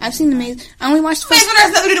Runner. I've seen the Maze. I only watched the Maze Runner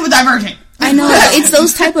has nothing to do with Divergent. I know. It's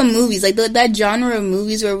those type of movies, like that genre of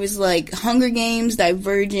movies where it was like Hunger Games,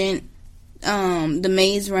 Divergent, the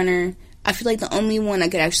Maze Runner. I feel like the only one I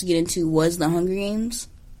could actually get into was the Hunger Games,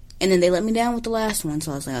 and then they let me down with the last one.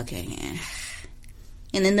 So I was like, okay, yeah.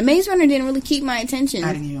 And then the Maze Runner didn't really keep my attention.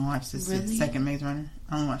 I didn't even watch the second Maze Runner.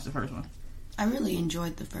 I only watched the first one. I really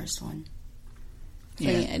enjoyed the first one. So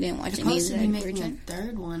yeah, I didn't watch any of the making a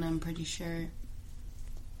third one, I'm pretty sure.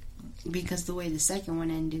 Because the way the second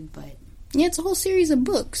one ended, but... Yeah, it's a whole series of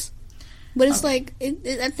books. But it's like,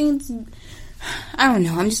 I think it's... I don't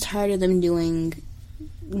know, I'm just tired of them doing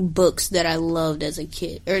books that I loved as a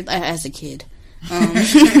kid. Or as a kid.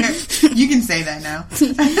 You can say that now.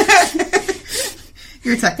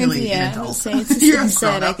 You're technically an adult. You're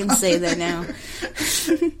sad I can say that now.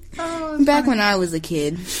 Back when I was a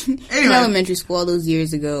kid. Anyway, in elementary school all those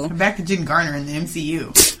years ago. Back to Jen Garner in the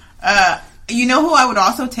MCU. You know who I would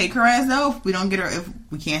also take her as, though? If we don't get her, if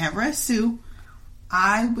we can't have her as Sue,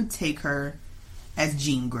 I would take her as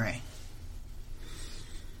Jean Grey.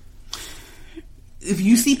 If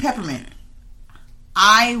you see Peppermint,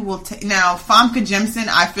 I will take... Now, Famke Janssen,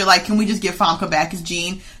 I feel like, can we just get Famke back as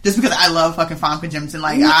Jean? Just because I love fucking Famke Janssen.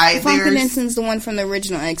 Like, Famke Janssen's the one from the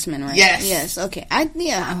original X-Men, right? Yes. Yes, okay. I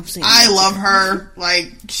love her.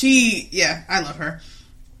 Like, I love her.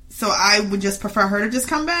 So I would just prefer her to just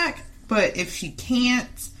come back. But if she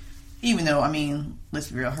can't, even though, I mean, let's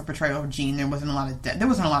be real, her portrayal of Jean, there wasn't a lot of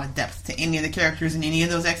depth to any of the characters in any of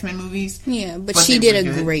those X-Men movies. Yeah, but she did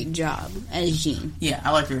a great job as Jean. Yeah,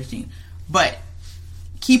 I liked her as Jean. But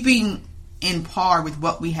keeping in par with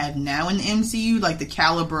what we have now in the MCU, like the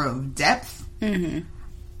caliber of depth,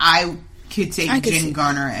 I could take Jen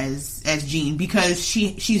Garner as Jean, because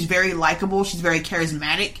she's very likable, she's very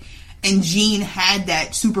charismatic, and Jean had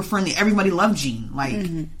that super friendly, everybody loved Jean. Like,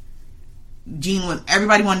 Jean was,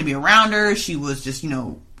 everybody wanted to be around her. She was just,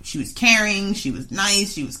 she was caring, she was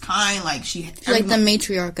nice, she was kind, like like the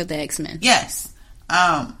matriarch of the X-Men. Yes.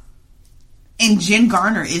 And Jen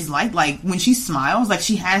Garner is like when she smiles, like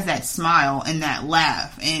she has that smile and that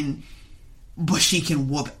laugh, but she can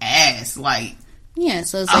whoop ass, like. Yeah,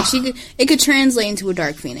 so it's like it could translate into a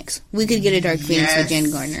Dark Phoenix. We could get a Dark Phoenix with Jen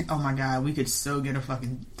Garner. Oh my god, we could so get a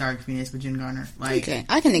fucking Dark Phoenix with Jen Garner. Like, okay,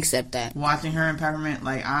 I can accept that. Watching her in Peppermint,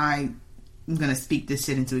 like, I'm gonna speak this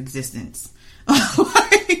shit into existence.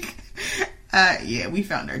 Yeah, we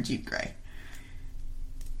found our Jean Grey.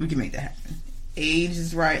 We can make that happen. Age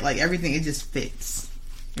is right, like everything, it just fits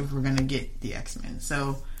if we're gonna get the X-Men.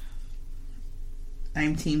 So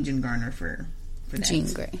I'm Team Jen Garner for that.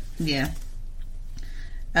 Jean Grey. Yeah.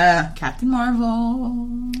 Captain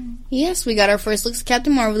Marvel. Yes, we got our first looks at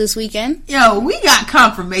Captain Marvel this weekend. Yo, we got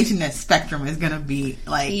confirmation that Spectrum is gonna be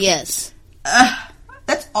like, yes.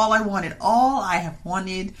 That's all I wanted. All I have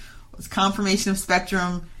wanted was confirmation of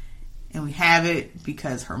Spectrum, and we have it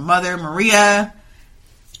because her mother, Maria,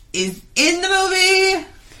 is in the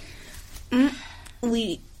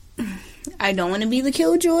movie. I don't want to be the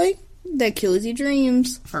killjoy that kills your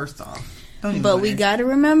dreams. First off, we gotta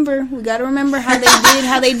remember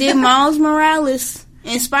how they did Miles Morales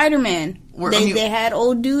in Spider-Man. They had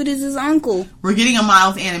old dude as his uncle. We're getting a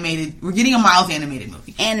Miles animated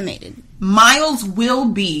movie. Animated. Miles will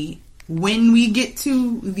be, when we get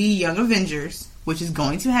to the Young Avengers, which is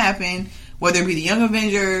going to happen, whether it be the Young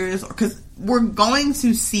Avengers, because we're going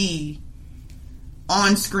to see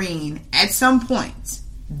on screen at some point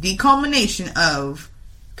the culmination of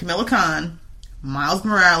Kamala Khan, Miles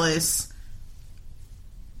Morales,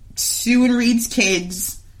 Sue and Reed's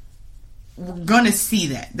kids. We're gonna see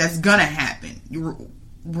that. That's gonna happen.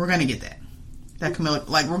 We're gonna get that. That Kamala,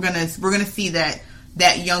 like, we're gonna see that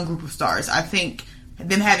young group of stars. I think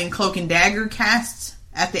them having Cloak and Dagger cast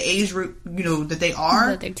at the age group, that they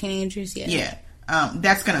are. That they're teenagers, yeah. Yeah.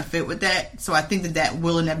 That's going to fit with that. So I think that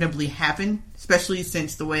will inevitably happen, especially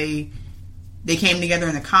since the way they came together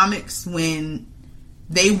in the comics when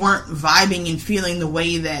they weren't vibing and feeling the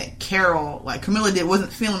way that Carol, like Camilla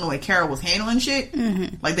wasn't feeling the way Carol was handling shit.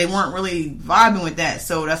 Mm-hmm. Like, they weren't really vibing with that.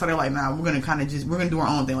 So that's why they're like, nah, we're going to do our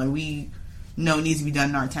own thing. Like, we know it needs to be done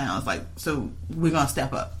in our towns. Like, so we're going to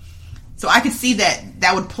step up. So I could see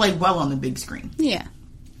that would play well on the big screen. Yeah.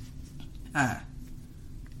 Yeah.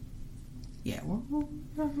 We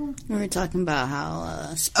were talking about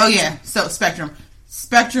how. Oh yeah. So Spectrum,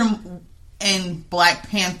 and Black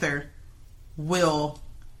Panther will.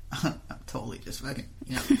 I'm totally just fucking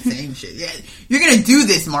same shit. Yeah, you're gonna do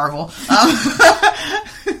this, Marvel.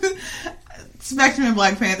 Spectrum and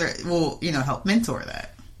Black Panther will help mentor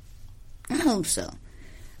that. I hope so.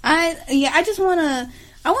 I just want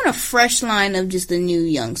a fresh line of just the new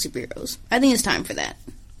young superheroes. I think it's time for that.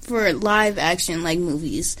 For live action, like,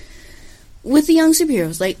 movies with the young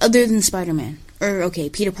superheroes, like, other than Spider-Man. Or, okay,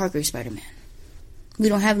 Peter Parker Spider-Man. We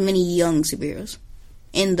don't have many young superheroes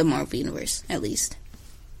in the Marvel Universe, at least.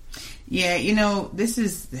 Yeah,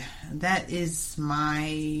 that is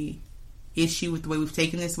my issue with the way we've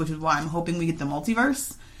taken this, which is why I'm hoping we get the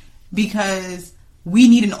multiverse, because we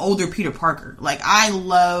need an older Peter Parker. Like, I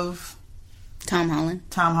love Tom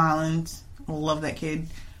Holland. I love that kid.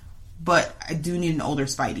 But I do need an older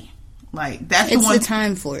Spidey. Like, it's the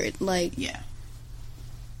time for it. Like, yeah.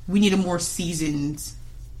 We need a more seasoned.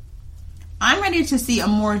 I'm ready to see a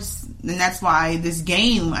more, and that's why this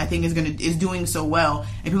game, I think, is doing so well,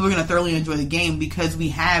 and people are going to thoroughly enjoy the game, because we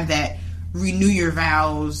have that renew your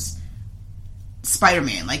vows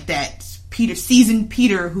Spider-Man, like that seasoned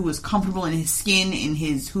Peter who is comfortable in his skin and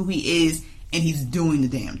who he is, and he's doing the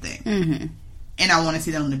damn thing. Mm-hmm. And I want to see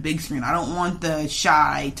that on the big screen. I don't want the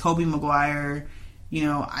shy Tobey Maguire.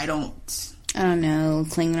 I don't know,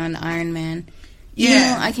 clinging on to Iron Man.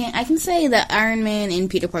 Yeah, I can say that Iron Man and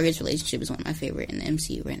Peter Parker's relationship is one of my favorite in the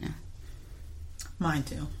MCU right now. Mine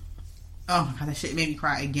too. Oh my god, that shit made me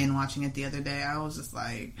cry again watching it the other day. I was just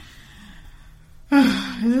like, this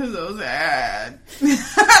is so sad.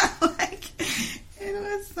 Like, it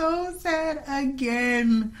was so sad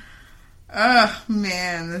again. Oh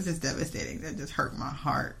man, this is devastating. That just hurt my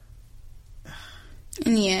heart.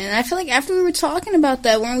 And yeah, and I feel like after we were talking about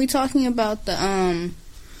that, weren't we talking about the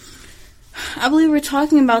I believe we were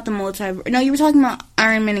talking about the multiverse. No, you were talking about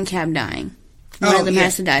Iron Man and Cap dying. One of them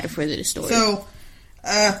has to die to further the story. So,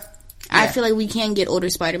 I feel like we can't get older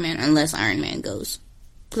Spider-Man unless Iron Man goes,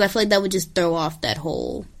 because I feel like that would just throw off that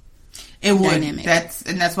whole dynamic.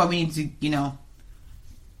 That's why we need to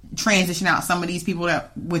transition out some of these people,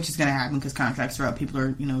 which is going to happen because contracts are up. People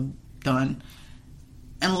are done,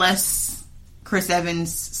 unless Chris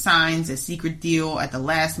Evans signs a secret deal at the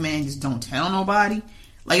last minute and just don't tell nobody.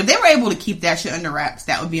 Like, if they were able to keep that shit under wraps,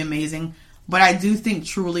 that would be amazing. But I do think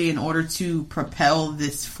truly, in order to propel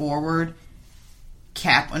this forward,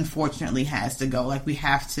 Cap unfortunately has to go. Like, we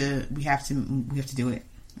have to do it.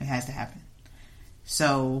 It has to happen.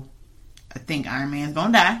 So I think Iron Man's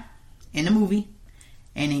gonna die in the movie,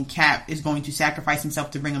 and then Cap is going to sacrifice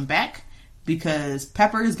himself to bring him back, because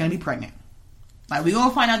Pepper is gonna be pregnant. Like, we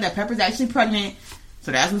gonna find out that Pepper's actually pregnant.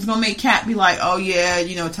 So that's what's gonna make Cap be like, oh yeah,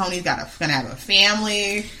 Tony's gonna have a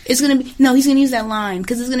family. He's gonna use that line,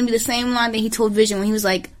 because it's gonna be the same line that he told Vision when he was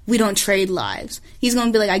like, we don't trade lives. He's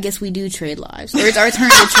gonna be like, I guess we do trade lives, or it's our turn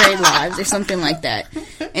to trade lives, or something like that.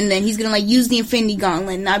 And then he's gonna use the Infinity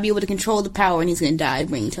Gauntlet and not be able to control the power, and he's gonna die,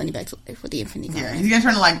 bringing Tony back to life with the Infinity Gauntlet. Yeah, he's gonna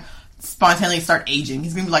turn to spontaneously start aging.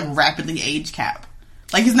 He's gonna be rapidly aged Cap.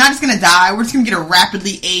 Like, he's not just gonna die. We're just gonna get a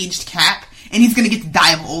rapidly aged Cap. And he's going to get to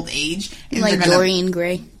die of old age. And like Dorian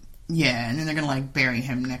Gray. Yeah, and then they're going to, bury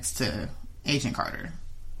him next to Agent Carter.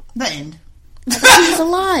 The end. I thought she was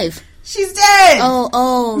alive. She's dead!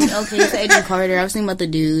 Oh, okay, it's Agent Carter. I was thinking about the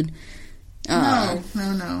dude. No.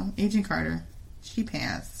 Agent Carter. She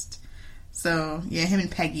passed. So, yeah, him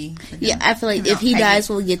and Peggy. Yeah, I feel like if he dies,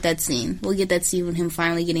 we'll get that scene. We'll get that scene with him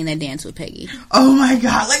finally getting that dance with Peggy. Oh my god,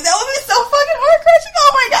 that would be so fucking heart-crushing.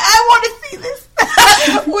 Oh my god, I want to see this.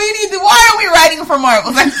 Why are we writing for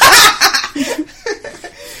Marvel?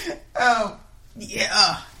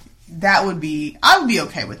 Yeah, I would be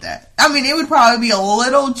okay with that. I mean, it would probably be a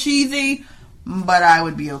little cheesy, but I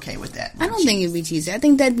would be okay with that. I don't think it'd be cheesy. I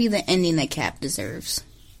think that'd be the ending that Cap deserves.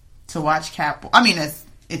 To watch Cap, I mean,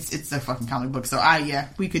 it's a fucking comic book, so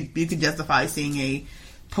we could justify seeing a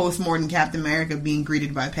post-mortem Captain America being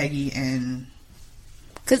greeted by Peggy, and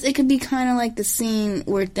because it could be kind of like the scene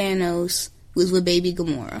where Thanos was with Baby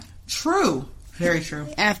Gamora. True. Very true.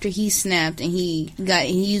 After he snapped and he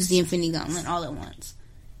used the Infinity Gauntlet all at once.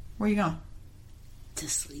 Where you going? To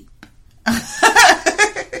sleep.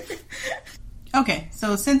 Okay,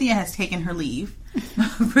 so Cynthia has taken her leave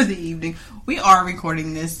for the evening. We are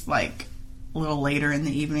recording this a little later in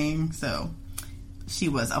the evening, so she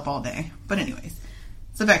was up all day. But anyways,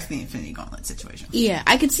 so back to the Infinity Gauntlet situation. Yeah,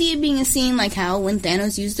 I could see it being a scene like how when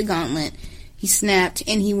Thanos used the gauntlet, he snapped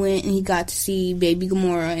and he went and he got to see Baby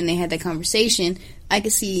Gamora and they had that conversation. I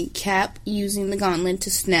could see Cap using the gauntlet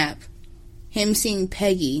to snap, him seeing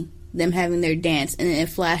Peggy, them having their dance, and then it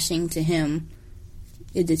flashing to him,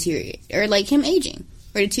 it deteriorating, or like him aging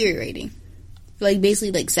or deteriorating, like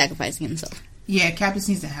basically like sacrificing himself. Yeah, Captain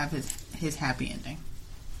needs to have his happy ending.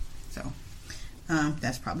 So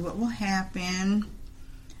that's probably what will happen,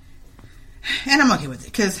 and I'm okay with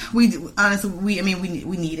it because we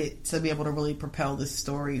need it to be able to really propel this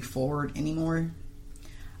story forward anymore.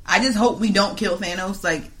 I just hope we don't kill Thanos.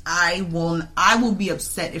 Like, I will be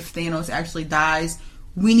upset if Thanos actually dies.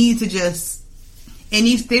 We need to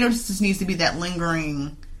Thanos just needs to be that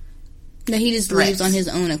lingering. That he just threat. leaves on his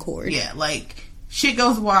own accord. Yeah, like, shit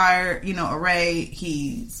goes wire, Array,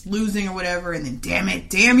 he's losing or whatever, and then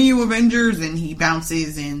damn you, Avengers, and he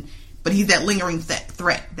bounces, but he's that lingering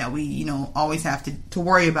threat that we, always have to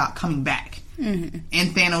worry about coming back. Mm-hmm.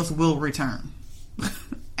 And Thanos will return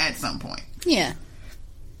at some point. Yeah.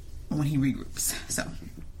 When he regroups, so.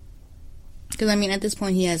 Because, at this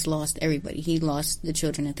point, he has lost everybody. He lost the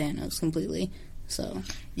children of Thanos completely, so.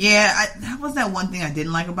 Yeah, that was that one thing I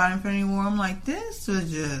didn't like about Infinity War. I'm like, this would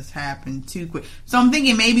just happen too quick. So I'm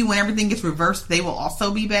thinking maybe when everything gets reversed, they will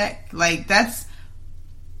also be back. Like, that's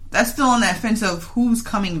still on that fence of who's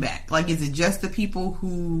coming back. Like, is it just the people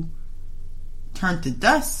who turn to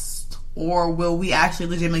dust? Or will we actually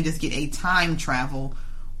legitimately just get a time travel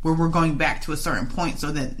where we're going back to a certain point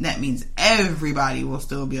so that means everybody will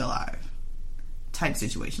still be alive type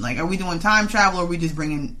situation? Like, are we doing time travel or are we just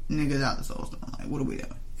bringing niggas out the Soul Stone? Like, what are we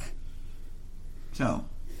doing? So,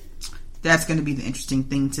 that's going to be the interesting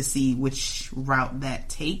thing to see which route that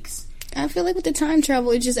takes. I feel like with the time travel,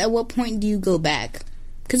 it's just at what point do you go back?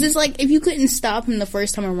 Because it's like, if you couldn't stop him the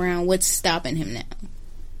first time around, what's stopping him now?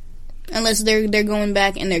 Unless they're going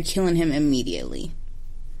back and they're killing him immediately.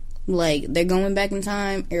 Like, they're going back in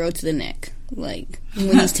time, arrow to the neck. Like,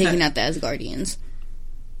 when he's taking out the Asgardians.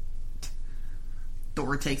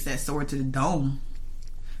 Thor takes that sword to the dome.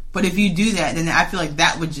 But if you do that, then I feel like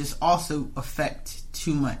that would just also affect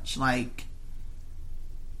too much. Like,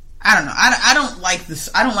 I don't know. I don't like this.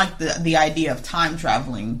 I don't like the idea of time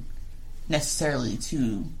traveling necessarily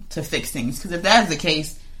to fix things. Because if that's the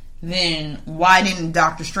case, then why didn't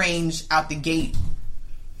Doctor Strange out the gate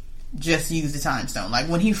just use the time stone? Like,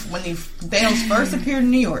 when Thanos first appeared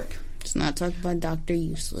in New York. Let's not talk about Dr.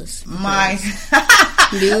 Useless.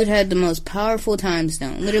 Dude had the most powerful time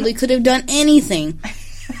stone. Literally could have done anything.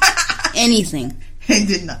 Anything. It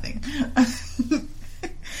did nothing.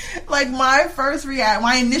 Like,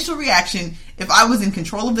 my initial reaction, if I was in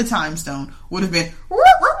control of the time stone, would have been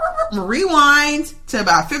rewind to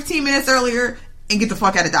about 15 minutes earlier and get the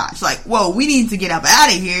fuck out of Dodge. Like, whoa, we need to get up out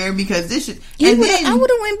of here because this should. I would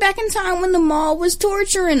have went back in time when the Maul was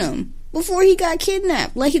torturing him before he got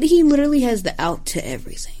kidnapped. Like, he literally has the out to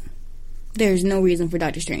everything. There's no reason for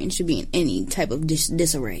Doctor Strange to be in any type of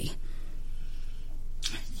disarray.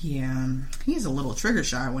 Yeah, he's a little trigger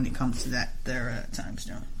shy when it comes to their time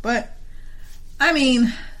stone. But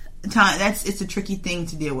it's a tricky thing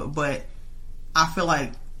to deal with. But I feel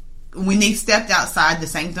like when they stepped outside the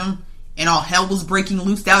sanctum and all hell was breaking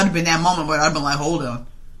loose, that would have been that moment where I'd been like, hold on,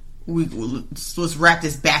 let's wrap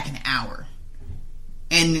this back an hour.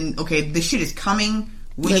 And then, okay, this shit is coming.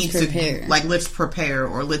 Let's prepare,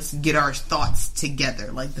 or let's get our thoughts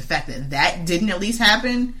together. Like, the fact that didn't at least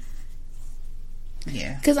happen.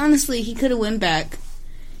 Yeah. Because honestly, he could have went back,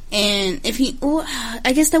 and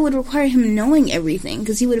I guess that would require him knowing everything,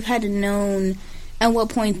 because he would have had to known at what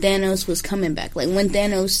point Thanos was coming back. Like, when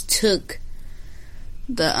Thanos took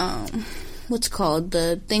the,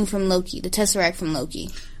 the thing from Loki, the Tesseract from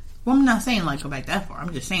Loki. Well, I'm not saying, like, go back that far.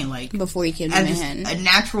 I'm just saying, like, before he came to Manhattan. A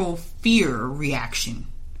natural fear reaction,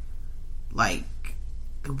 like,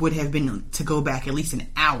 would have been to go back at least an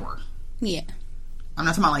hour. Yeah. I'm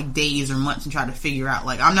not talking about, like, days or months and try to figure out.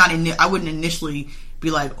 Like, I wouldn't initially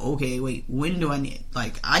be like, okay, wait, when do I need,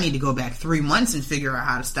 like, I need to go back 3 months and figure out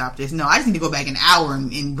how to stop this. No, I just need to go back an hour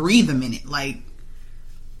and breathe a minute. Like,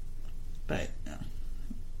 but no,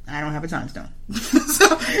 I don't have a time stone.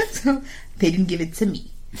 so they didn't give it to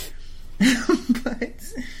me. But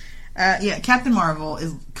yeah, Captain Marvel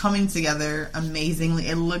is coming together amazingly.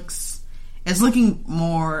 It's just looking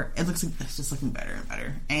better and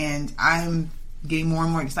better, and I'm getting more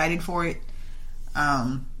and more excited for it.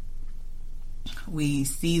 We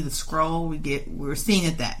see the scroll. We're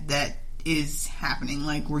seeing that is happening.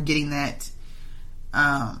 Like, we're getting that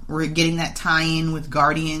tie-in with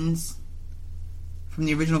Guardians from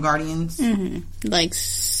the original Guardians. Mm-hmm. Like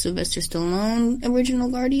Sylvester Stallone original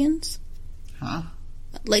Guardians. Huh?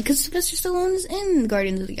 Like, because Sylvester Stallone is in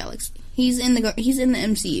Guardians of the Galaxy. He's in the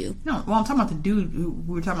MCU. No, well, I'm talking about the dude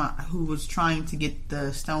who was trying to get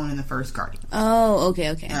the stone in the first Guardian. Oh,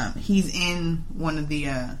 okay. He's in one of the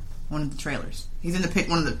one of the trailers. He's in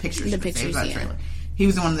one of the pictures. The pictures, yeah. Trailer. He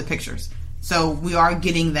was in one of the pictures. So we are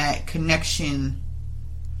getting that connection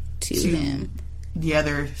to him. The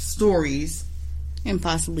other stories. And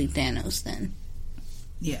possibly Thanos then.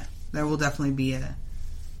 Yeah, there will definitely be that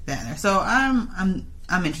there. So I'm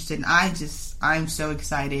interested. I'm so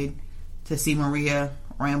excited to see Maria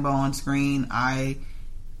Rambeau on screen.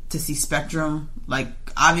 To see Spectrum. Like,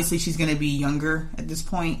 obviously she's going to be younger at this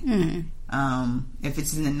point. Mm-hmm. If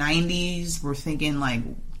it's in the 90s, we're thinking like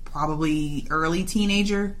probably early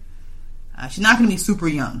teenager. She's not going to be super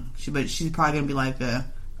young, but she's probably going to be like a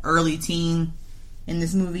early teen in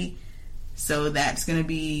this movie. So that's going to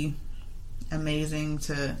be amazing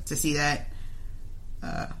to see that.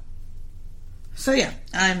 So yeah,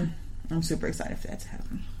 I'm super excited for that to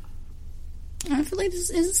happen. I feel like this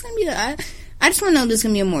is going to be I just want to know if this is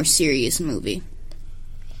going to be a more serious movie.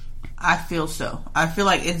 I feel so. I feel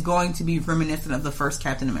like it's going to be reminiscent of the first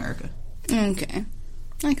Captain America. Okay.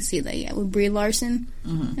 I can see that, yeah. With Brie Larson.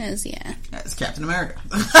 Mm-hmm. That's Captain America.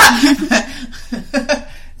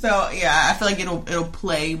 So, yeah, I feel like it'll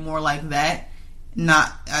play more like that.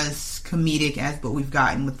 Not as comedic as what we've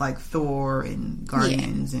gotten with, like, Thor and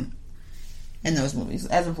Guardians and those movies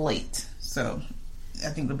as of late. So, I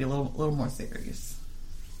think it'll be a little more serious.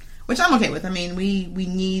 Which I'm okay with. I mean, we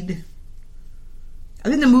need... I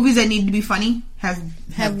think the movies that need to be funny have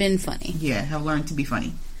been funny. Yeah, have learned to be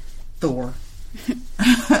funny. Thor.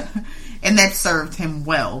 And that served him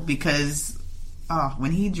well because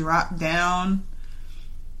when he dropped down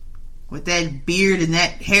with that beard and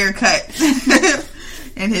that haircut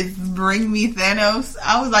and his Bring Me Thanos,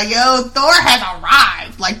 I was like, yo, Thor has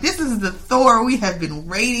arrived. Like, this is the Thor we have been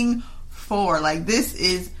waiting for. Like, this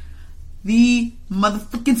is the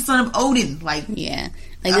motherfucking son of Odin. Like, yeah.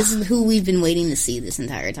 Like, this is who we've been waiting to see this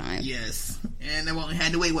entire time. Yes. And I've only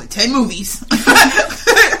had to wait, 10 movies to get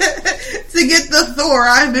the Thor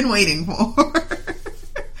I've been waiting for.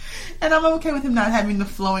 And I'm okay with him not having the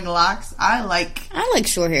flowing locks. I like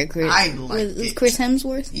short hair Chris. I like it. Chris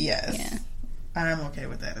Hemsworth? Yes. Yeah. I'm okay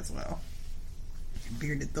with that as well.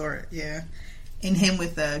 Bearded Thor, yeah. And him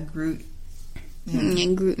with Groot.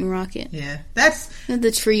 And Groot and Rocket. Yeah. That's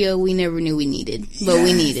the trio we never knew we needed, but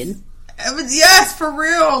we needed. Yes, for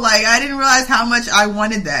real. Like, I didn't realize how much I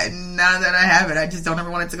wanted that. And now that I have it, I just don't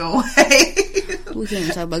ever want it to go away. We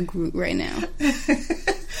can't talk about Groot right now.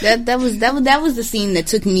 That was the scene that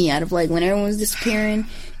took me out of, like, when everyone was disappearing.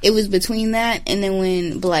 It was between that and then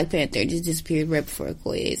when Black Panther just disappeared right before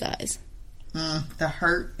Okoye's eyes. The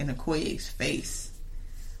hurt in Okoye's face.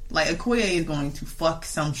 Like, Okoye is going to fuck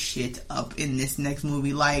some shit up in this next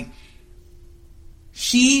movie. Like,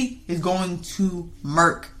 she is going to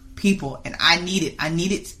murk people, and I need it. Like,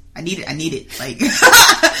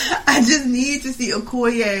 I just need to see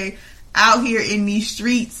Okoye out here in these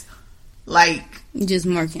streets, like, just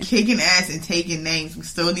murking, kicking ass and taking names. We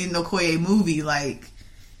still need an Okoye movie. Like,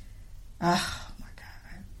 oh my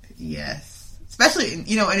god, yes. Especially, and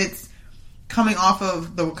it's coming off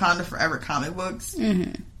of the Wakanda Forever comic books.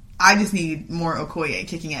 Mm-hmm. I just need more Okoye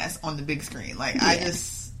kicking ass on the big screen. Like, yeah.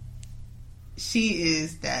 She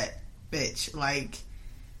is that bitch. Like,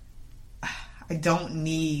 I don't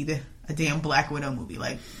need a damn Black Widow movie.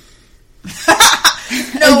 Like,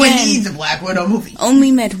 no one needs a Black Widow movie.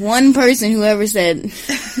 Only met one person who ever said,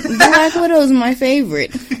 Black Widow is my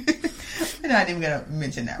favorite. We're not even going to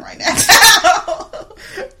mention that right now.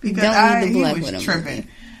 Because he was tripping.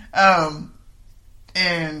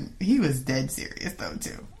 And he was dead serious, though,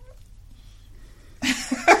 too.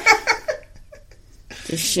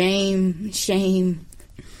 Just shame.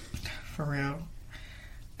 For real.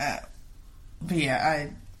 But yeah,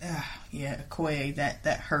 Okoye, that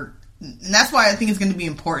hurt. And that's why I think it's going to be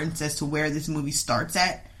important as to where this movie starts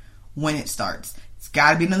at when it starts. It's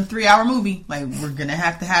got to be another 3-hour movie. Like, we're going to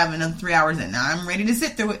have another 3 hours, and now I'm ready to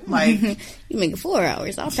sit through it. Like, you make it 4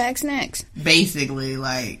 hours. I'll pack snacks. Basically,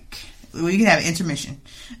 like, we can have an intermission.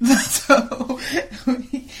 So,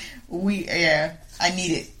 I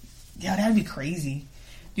need it. Yeah, that'd be crazy.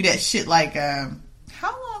 Do that shit like, how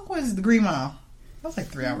long was the Green Mile? That was like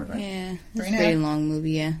 3 hours, right? Yeah. It's a pretty long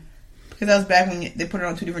movie, yeah. Because that was back when they put it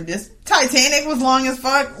on 2 different discs. Titanic was long as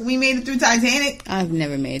fuck. We made it through Titanic. I've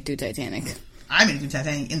never made it through Titanic. I made it through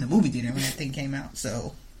Titanic in the movie theater when that thing came out,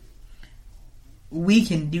 so we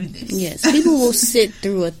can do this. Yes, people will sit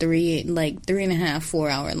through a 3.5, 4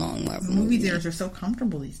 hour long Marvel movie. Movie theaters are so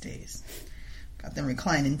comfortable these days. Got them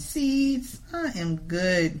reclining seats. I am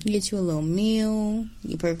good. You get you a little meal.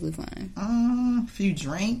 You're perfectly fine. A few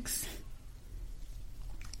drinks.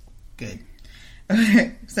 Good.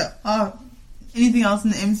 Okay, so, anything else in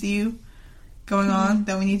the MCU going on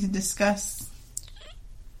that we need to discuss?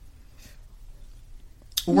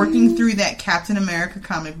 working through that Captain America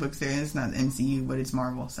comic book series. It's not MCU, but it's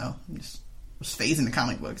Marvel, so I'm just phasing the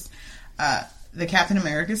comic books. The Captain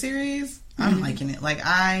America series, I'm liking it. Like,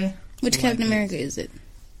 Which Captain America is it?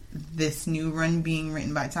 This new run being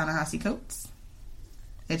written by Ta-Nehisi Coates.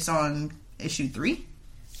 It's on issue 3.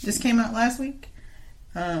 Just came out last week.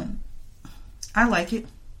 I like it.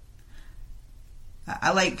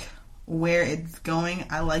 I like where it's going.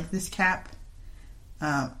 I like this Cap.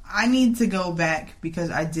 I need to go back because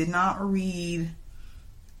I did not read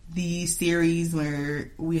the series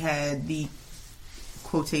where we had the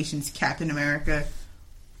quotations Captain America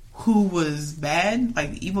who was bad,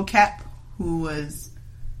 like the evil Cap who was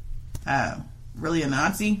really a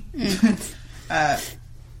Nazi.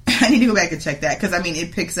 I need to go back and check that because, I mean,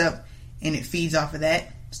 it picks up and it feeds off of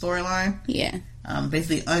that storyline. Yeah.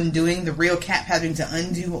 Basically undoing the real Cap, having to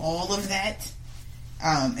undo all of that.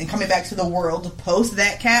 And coming back to the world post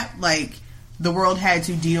that Cap, like, the world had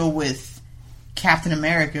to deal with Captain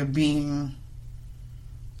America being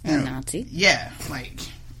a Nazi. Yeah, like,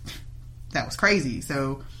 that was crazy.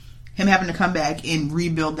 So, him having to come back and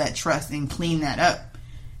rebuild that trust and clean that up,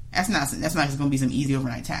 that's not just going to be some easy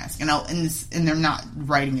overnight task. And they're not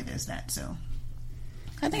writing it as that, so.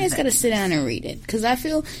 I think I just gotta sit down and read it. Because I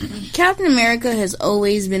feel Captain America has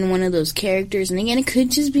always been one of those characters. And again, it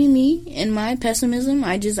could just be me and my pessimism.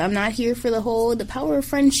 I'm not here for the power of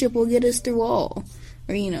friendship will get us through all.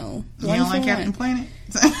 Or, you know. You don't like Captain Planet?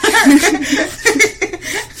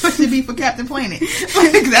 What should be for Captain Planet?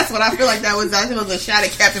 That's what I feel like that was. I think it was a shot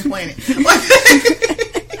at Captain Planet.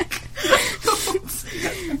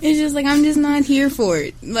 It's just like, I'm just not here for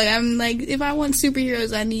it. Like, I'm like, if I want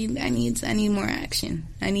superheroes, I need more action.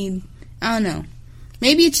 I don't know.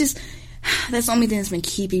 Maybe it's just, that's the only thing that's been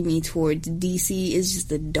keeping me towards DC is just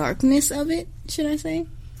the darkness of it, should I say?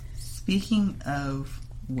 Speaking of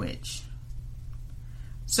which,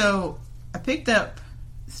 so I picked up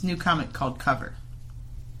this new comic called Cover.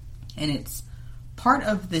 And it's part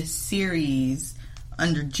of this series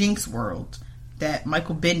under Jinx World that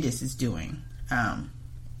Michael Bendis is doing.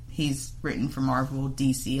 He's written for Marvel,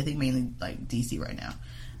 DC, I think mainly like DC right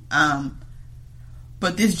now.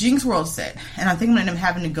 But this Jinx World set, and I think I'm going to end up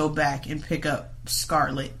having to go back and pick up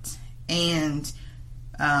Scarlet and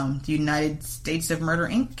the United States of Murder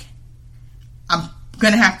Inc. I'm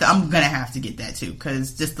gonna have to get that too,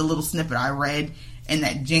 because just the little snippet I read in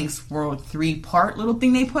that Jinx World 3-part little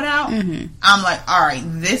thing they put out, I'm like, all right,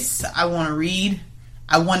 this I want to read.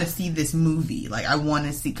 I want to see this movie. Like, I want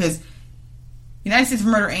to see, because United States of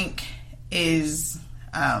Murder Inc. is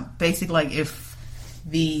basically like if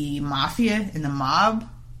the mafia and the mob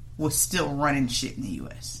was still running shit in the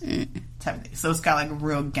U.S. Type of thing. So it's got like a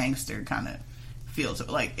real gangster kind of feel to it.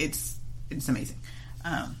 Like, it's amazing.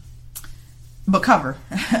 But Cover,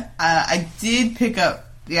 I did pick up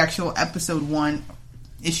the actual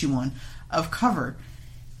issue 1 of Cover,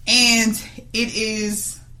 and it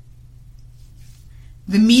is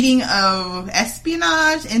the meeting of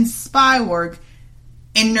espionage and spy work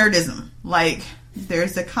and nerdism. Like,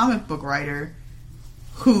 there's a comic book writer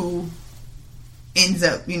who ends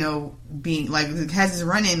up, being like, has this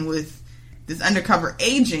run-in with this undercover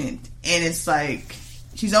agent, and it's like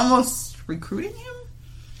she's almost recruiting him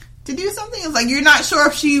to do something. It's like, you're not sure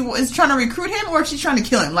if she was trying to recruit him or if she's trying to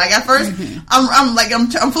kill him. Like, at first,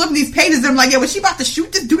 I'm flipping these pages and I'm like, yeah, was she about to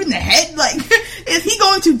shoot this dude in the head? Like, is he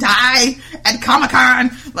going to die at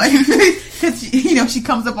Comic-Con? Like, cause, she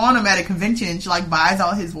comes up on him at a convention and she, like, buys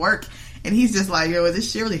all his work. And he's just like, yo, is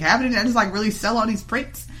this shit really happening? I just, like, really sell all these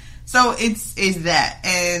prints. So, it's that.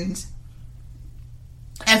 And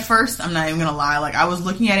at first, I'm not even gonna lie, like, I was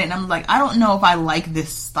looking at it and I'm like, I don't know if I like this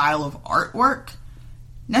style of artwork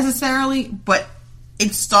necessarily, but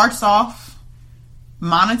it starts off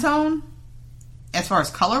monotone as far as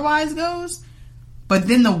color-wise goes, but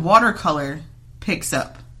then the watercolor picks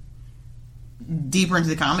up deeper into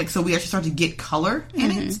the comic, so we actually start to get color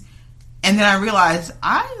in it. And then I realized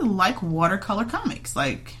I like watercolor comics.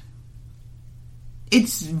 Like,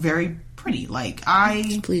 it's very pretty. Like,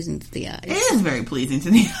 it's pleasing to the eye. It is very pleasing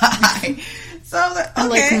to the eye. So I was like, okay. I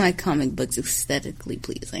like my comic books aesthetically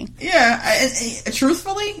pleasing. Yeah,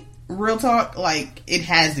 truthfully, real talk, like, it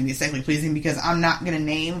has to be aesthetically pleasing, because I'm not going to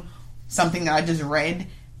name something that I just read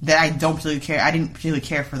that I don't particularly care. I didn't particularly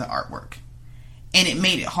care for the artwork. And it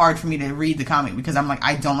made it hard for me to read the comic, because I'm like,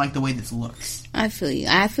 I don't like the way this looks. I feel you.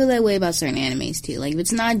 I feel that way about certain animes, too. Like, if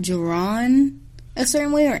it's not drawn a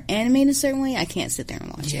certain way or animated a certain way, I can't sit there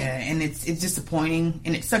and watch it. Yeah, and it's disappointing,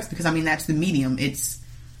 and it sucks, because, I mean, that's the medium. It's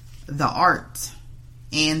the art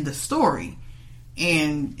and the story.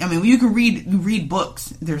 And I mean, you can read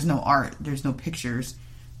books, there's no art, there's no pictures,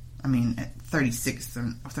 I mean, at 36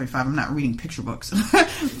 or 35, I'm not reading picture books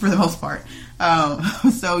for the most part.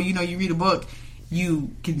 So, you know, you read a book,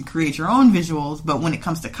 you can create your own visuals, but when it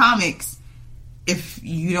comes to comics, if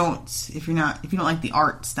you don't like the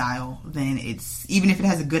art style, then it's, even if it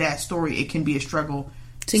has a good ass story, it can be a struggle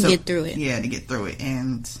to get through it. Yeah, to get through it.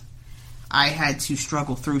 And I had to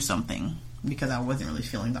struggle through something because I wasn't really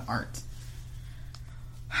feeling the art.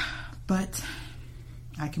 But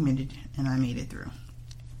I committed and I made it through.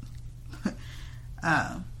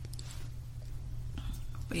 But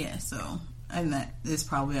yeah, so, and that is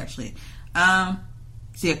probably actually,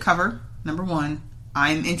 see a cover, number 1.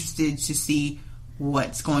 I'm interested to see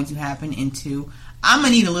what's going to happen in 2. I'm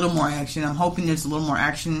gonna need a little more action. I'm hoping there's a little more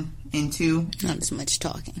action in 2. Not as much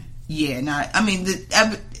talking. Yeah,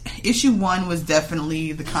 the issue 1 was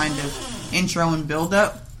definitely the kind of intro and build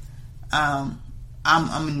up. I'm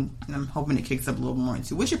hoping it kicks up a little more in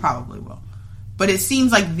 2, which it probably will. But it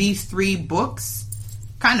seems like these 3 books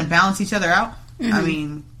kind of balance each other out. Mm-hmm. I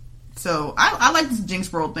mean, so I like this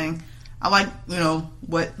Jinx World thing. I like, you know,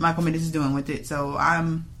 what Michael Bendis is doing with it. So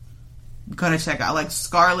I'm gonna check out. Like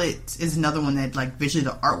Scarlet is another one that, like, visually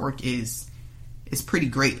the artwork is pretty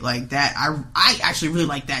great. Like that, I actually really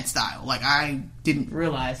like that style. Like, I didn't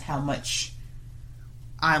realize how much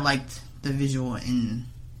I liked the visual in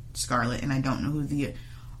Scarlet, and I don't know who the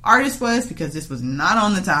artist was because this was not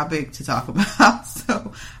on the topic to talk about.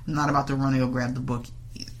 So I'm not about to run and go grab the book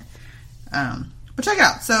either. But check it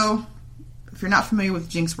out. So if you're not familiar with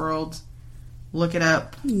Jinx World, look it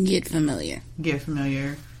up. Get familiar.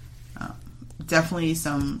 Definitely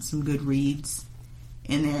some good reads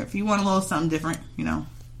in there. If you want a little something different, you know,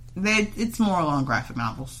 it's more along graphic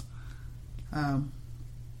novels.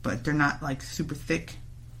 But they're not like super thick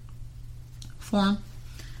form.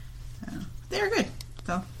 They're good.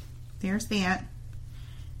 So there's that.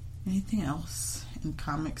 Anything else in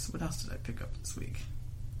comics? What else did I pick up this week?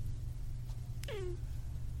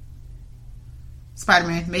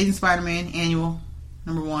 Spider-Man, Amazing Spider-Man Annual,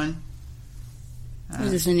 number 1.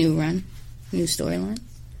 Is this a new run? New storyline?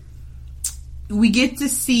 We get to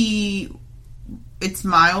see, it's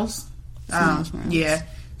Miles. Miles. Yeah.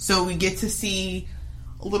 So we get to see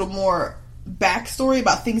a little more backstory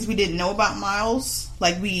about things we didn't know about Miles.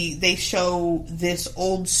 Like, they show this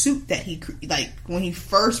old suit that he, like, when he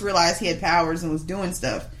first realized he had powers and was doing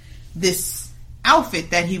stuff, this outfit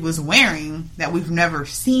that he was wearing that we've never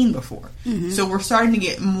seen before. Mm-hmm. So we're starting to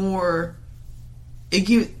get more,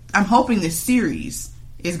 I'm hoping this series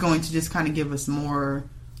is going to just kind of give us more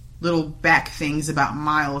little back things about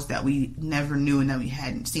Miles that we never knew and that we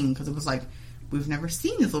hadn't seen, because it was like, we've never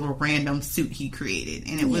seen this little random suit he created,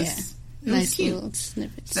 and it was nice cute. Little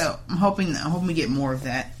snippets. So I'm hoping we get more of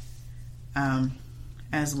that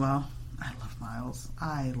as well. I love Miles.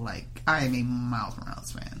 I am a Miles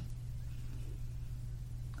Morales fan.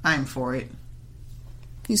 I'm for it.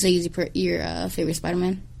 You say he's your favorite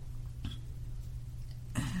Spider-Man?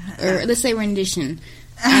 Or let's say rendition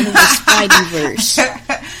out of the Spideyverse.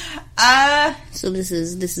 So this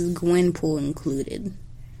is Gwenpool included.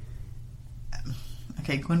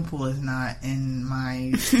 Okay, Gwenpool is not in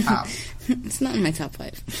my top. It's not in my top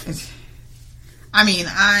 5. I mean,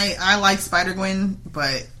 I like Spider-Gwen,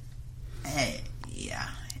 but yeah,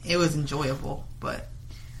 it was enjoyable. But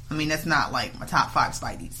I mean, that's not like my top 5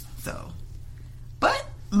 Spideys. So, but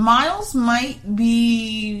Miles might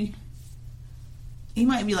be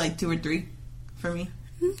like 2 or 3 for me.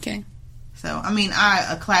 Okay. So, I mean,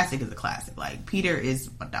 a classic is a classic. Like, Peter is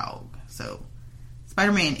my dog. So,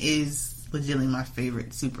 Spider-Man is legitimately my favorite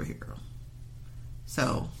superhero.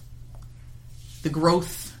 So, the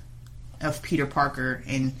growth of Peter Parker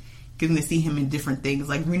and getting to see him in different things,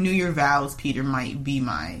 like Renew Your Vows, Peter might be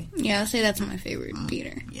my... Yeah, I'll say that's my favorite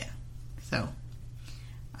Peter. Yeah. So,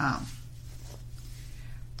 but,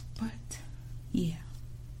 yeah.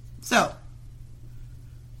 So,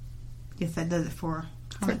 I guess that does it for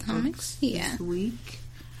comics. Yeah. This week.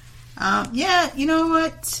 Yeah, you know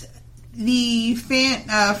what? The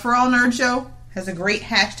For All Nerd Show has a great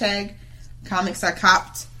hashtag, Comics I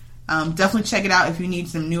Copped. Definitely check it out if you need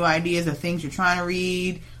some new ideas of things you're trying to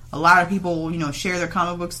read. A lot of people, share their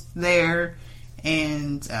comic books there.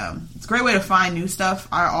 And it's a great way to find new stuff.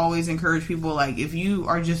 I always encourage people, like, if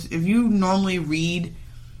you normally read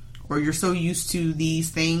or you're so used to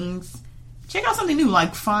these things, check out something new.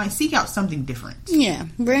 Like, seek out something different. Yeah,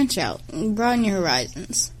 branch out. Broaden your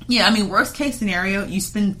horizons. Yeah, I mean, worst case scenario, you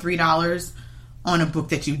spend $3 on a book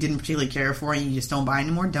that you didn't particularly care for and you just don't buy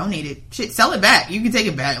anymore, donate it. Shit, sell it back. You can take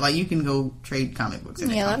it back. Like, you can go trade comic books.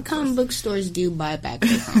 Yeah, a lot of comic book stores do buy back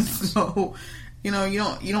their comics. So,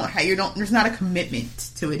 there's not a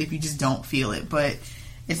commitment to it if you just don't feel it. But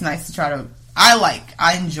it's nice to try to.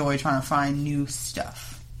 I enjoy trying to find new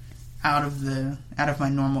stuff out of my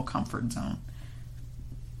normal comfort zone.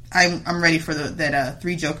 I'm ready for that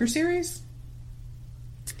 3 Joker series.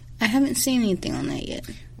 I haven't seen anything on that yet.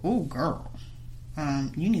 Oh, girl.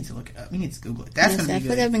 You need to look it up. You need to Google it. That's going to be good. I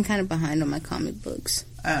feel like I've been kind of behind on my comic books.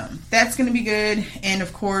 That's going to be good. And,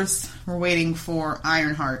 of course, we're waiting for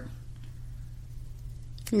Ironheart.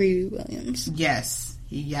 Riri Williams. Yes.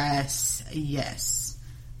 It's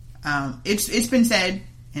been said,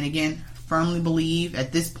 and again, firmly believe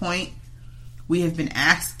at this point, we have been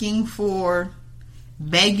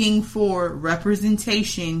begging for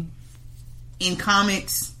representation in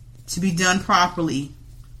comics to be done properly.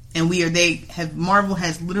 And Marvel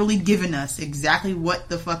has literally given us exactly what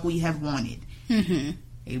the fuck we have wanted. Mm-hmm.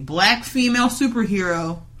 A black female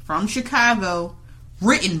superhero from Chicago,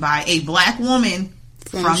 written by a black woman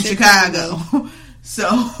from Chicago.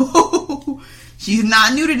 So, she's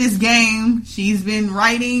not new to this game. She's been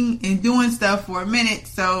writing and doing stuff for a minute.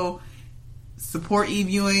 So, support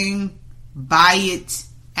e-viewing. Buy it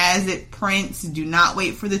as it prints. Do not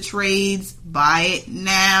wait for the trades. Buy it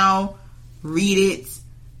now. Read it.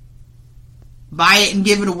 Buy it and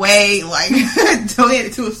give it away. Like, donate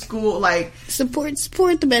it to a school. Like, support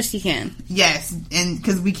the best you can. Yes, and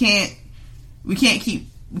because we can't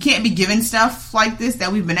be given stuff like this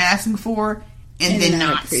that we've been asking for and then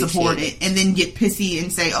not support it and then get pissy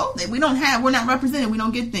and say, oh, we're not represented, we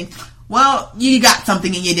don't get things. Well, you got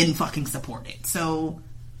something and you didn't fucking support it. So,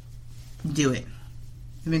 do it.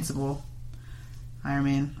 Invincible, Iron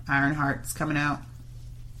Man, Ironheart's coming out.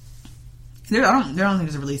 I don't think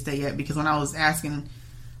there's a release date yet, because when I was asking,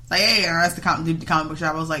 like, hey, I asked the comic book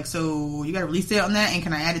shop, I was like, so you got a release date on that, and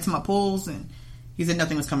can I add it to my polls? And he said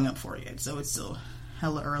nothing was coming up for it yet, so it's still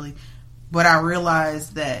hella early. But I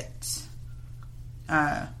realized that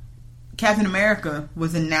Captain America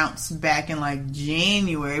was announced back in like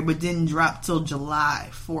January, but didn't drop till July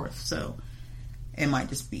 4th, so it might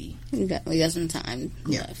just be. We got some time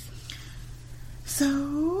left.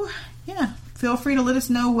 So, yeah. Feel free to let us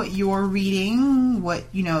know what you're reading, if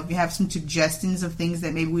you have some suggestions of things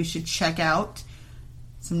that maybe we should check out.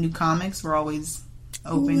 Some new comics, we're always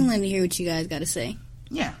open. We'd like to hear what you guys got to say.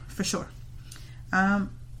 Yeah, for sure.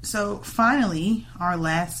 So, finally, our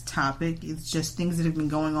last topic is just things that have been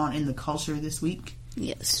going on in the culture this week.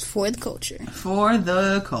 Yes, for the culture. For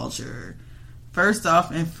the culture. First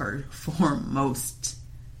off and foremost,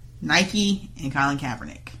 Nike and Colin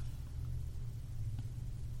Kaepernick.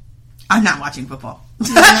 I'm not watching football.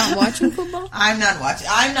 You're not watching football? I'm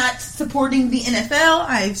not supporting the NFL.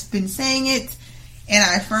 I've been saying it, and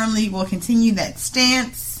I firmly will continue that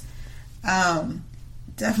stance.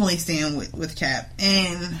 Definitely stand with Cap.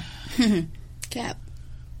 And Cap.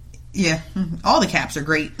 Yeah, all the Caps are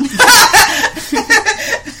great. I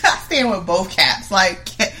stand with both Caps. Like,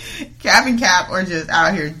 Cap and Cap are just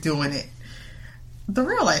out here doing it. The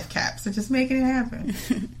real life Caps are just making it happen.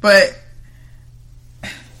 But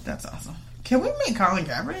that's awesome. Can we make Colin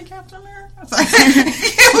Kaepernick Captain America?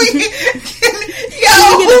 Can we get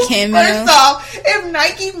a cameo? First off, if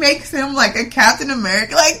Nike makes him like a Captain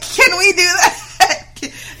America, like, can we do that?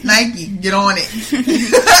 Nike, get on it.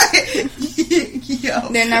 Yo.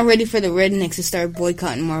 They're not ready for the rednecks to start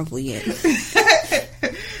boycotting Marvel yet.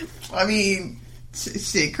 I mean,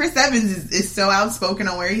 shit, Chris Evans is so outspoken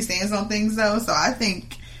on where he stands on things, though, so I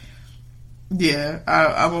think,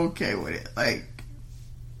 I'm okay with it. Like,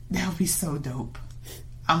 that would be so dope.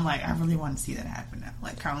 I'm like, I really want to see that happen now.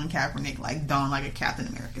 Like, Colin Kaepernick, like, don like a Captain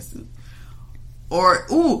America suit. Or,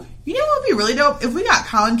 ooh, you know what would be really dope? If we got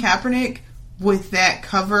Colin Kaepernick with that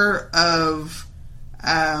cover of,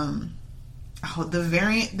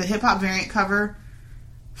 the hip-hop variant cover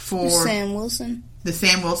for... Sam Wilson? The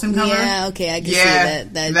Sam Wilson cover? Yeah, okay, I can see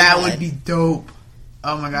that. That would be dope.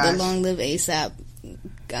 Oh my gosh. The Long Live ASAP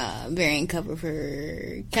variant cover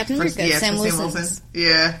for Captain America. Sam Wilson.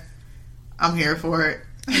 Yeah. I'm here for it.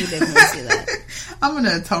 You definitely see that. I'm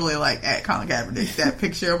gonna totally like at Colin Kaepernick that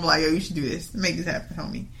picture. I'm like, yo, you should do this. Make this happen,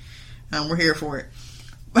 homie. We're here for it.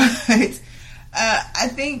 But I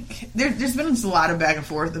think there's been just a lot of back and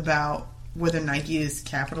forth about whether Nike is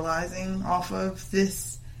capitalizing off of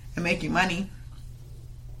this and making money.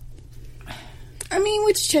 I mean,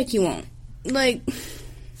 which check you want? Like,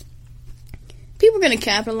 people are going to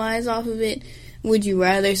capitalize off of it. Would you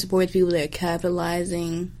rather support the people that are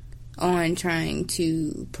capitalizing on trying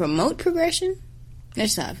to promote progression?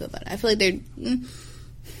 That's how I feel about it. I feel like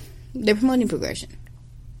they're promoting progression.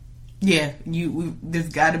 Yeah, there's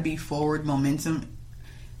got to be forward momentum.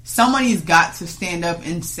 Somebody's got to stand up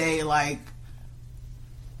and say, like,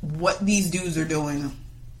 what these dudes are doing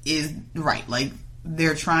is right. Like,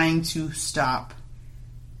 they're trying to stop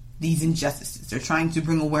these injustices. They're trying to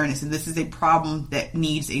bring awareness, and this is a problem that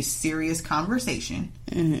needs a serious conversation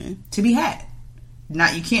to be had.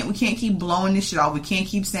 We can't keep blowing this shit off. We can't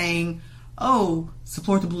keep saying, oh,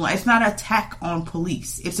 support the blue line. It's not an attack on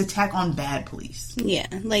police. It's an attack on bad police. Yeah,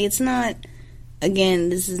 like, it's not,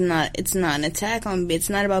 again, it's not an attack on, it's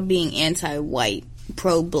not about being anti-white,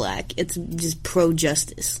 pro-black. It's just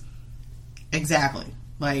pro-justice. Exactly.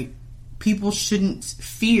 Like, people shouldn't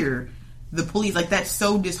fear the police. Like, that's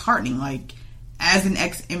so disheartening. Like, as an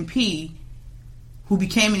ex-MP who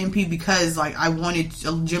became an MP because, like, I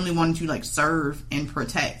genuinely wanted to, like, serve and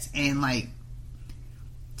protect, and, like,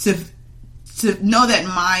 to know that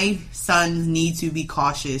my sons need to be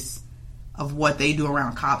cautious of what they do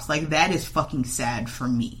around cops, like, that is fucking sad for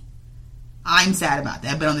me. I'm sad about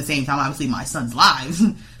that, but at the same time, obviously, my sons' lives.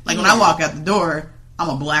 Like, when I walk out the door, I'm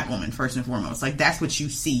a black woman, first and foremost. Like, that's what you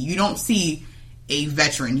see. You don't see a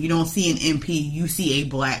veteran. You don't see an MP. You see a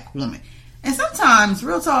black woman. And sometimes,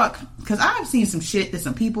 real talk, because I've seen some shit that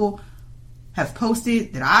some people have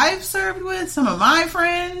posted that I've served with, some of my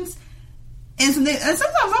friends, and sometimes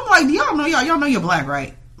I'm like, y'all know you're black,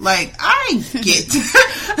 right? Like, I get,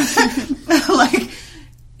 like,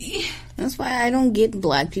 that's why I don't get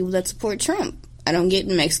black people that support Trump. I don't get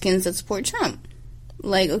Mexicans that support Trump.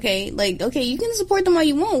 Like, okay, you can support them all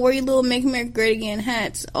you want. Wear your little Make America Great Again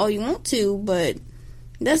hats all you want to, but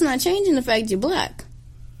that's not changing the fact you're black.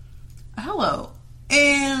 Hello.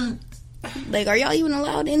 And, like, are y'all even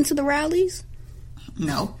allowed into the rallies?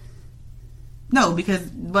 No, because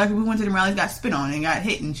black people went to the rallies, got spit on, and got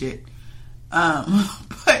hit and shit.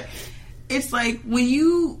 But it's like, when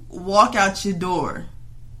you walk out your door,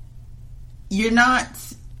 you're not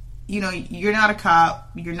a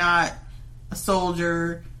cop, you're not a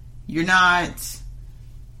soldier, you're not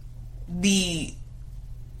these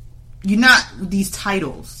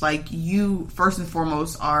titles. Like, you first and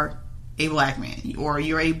foremost are a black man, or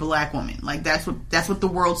you're a black woman. Like, that's what the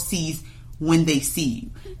world sees when they see you.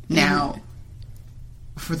 Now,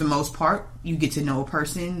 for the most part, you get to know a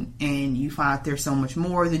person and you find out there's so much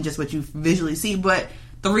more than just what you visually see, but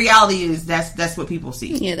the reality is that's what people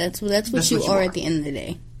see. Yeah, that's what you are at the end of the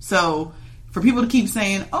day. So, for people to keep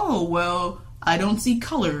saying, oh, well, I don't see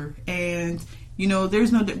color, and,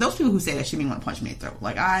 there's no... Those people who say that shit me want to punch me in the throat.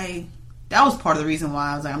 Like, that was part of the reason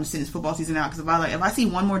why I was like, I'm just sitting this football season out, because if I see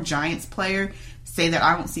one more Giants player say that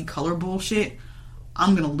I don't see color bullshit,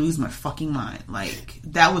 I'm going to lose my fucking mind. Like,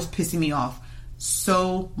 that was pissing me off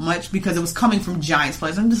so much, because it was coming from Giants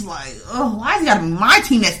players. I'm just like, oh, why has it got to be my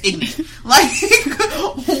team that's ignorant? Like,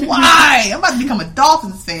 why? I'm about to become a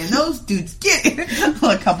Dolphins fan. Those dudes get it.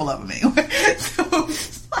 Well, a couple of them anyway. So,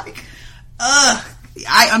 it's like,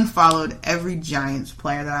 I unfollowed every Giants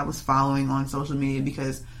player that I was following on social media,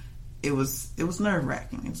 because it was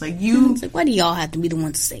nerve-wracking. It's like, it's like, why do y'all have to be the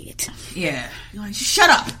one to say it? Yeah. You're like, shut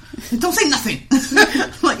up. Don't say nothing.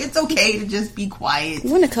 Like, it's okay to just be quiet.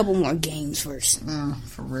 Win a couple more games first.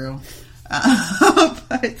 For real.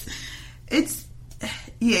 But it's,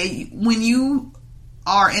 when you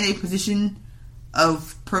are in a position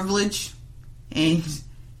of privilege, and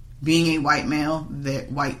being a white male,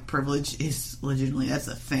 that white privilege is legitimately, that's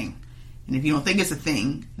a thing. And if you don't think it's a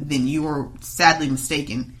thing, then you are sadly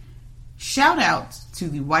mistaken. Shout out to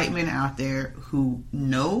the white men out there who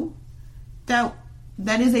know that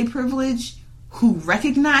is a privilege, who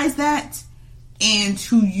recognize that, and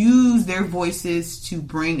who use their voices to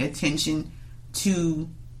bring attention to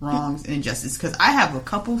wrongs and injustice. Because I have a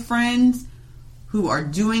couple friends who are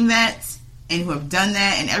doing that and who have done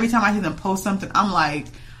that, and every time I hear them post something, I'm like,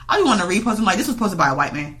 I don't want to repost. I'm like, this was posted by a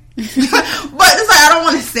white man. But it's like, I don't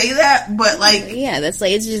want to say that, but like, yeah, that's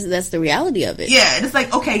like, that's the reality of it. Yeah, it's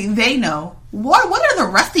like, okay, they know. What are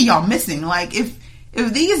the rest of y'all missing? Like, if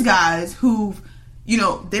these guys who, they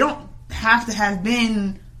don't have to have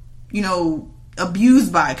been,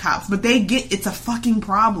 abused by cops, but they get it's a fucking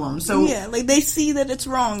problem. So yeah, like, they see that it's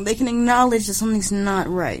wrong. They can acknowledge that something's not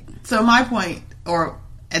right. So my point, or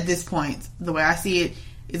at this point, the way I see it,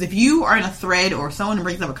 is if you are in a thread or someone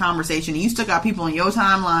brings up a conversation and you still got people in your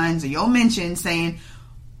timelines or your mentions saying,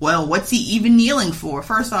 well, what's he even kneeling for?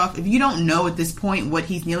 First off, if you don't know at this point what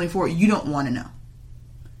he's kneeling for, you don't want to know.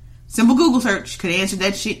 Simple Google search could answer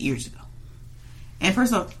that shit years ago. And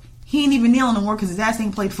first off, he ain't even kneeling no more because his ass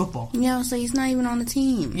ain't played football. Yeah, so he's not even on the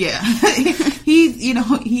team. Yeah. He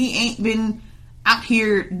ain't been out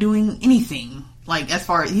here doing anything. Like, as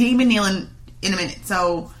far as, he ain't been kneeling in a minute.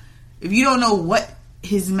 So, if you don't know what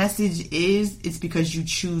his message is, it's because you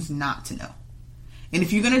choose not to know. And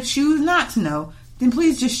if you're going to choose not to know, then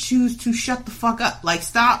please just choose to shut the fuck up. Like,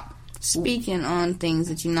 stop Speaking on things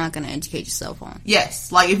that you're not going to educate yourself on.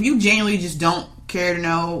 Yes. Like, if you genuinely just don't care to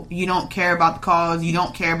know, you don't care about the cause, you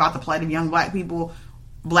don't care about the plight of young black people,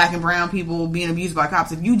 black and brown people being abused by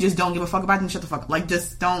cops, if you just don't give a fuck about them, shut the fuck up. Like,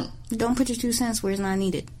 just don't put your 2 cents where it's not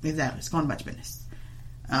needed. Exactly. It's going about your business.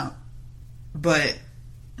 But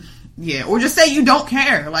yeah, or just say you don't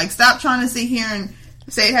care. Like, stop trying to sit here and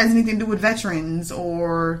say it has anything to do with veterans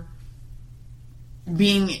or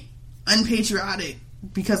being unpatriotic,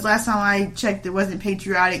 because last time I checked, it wasn't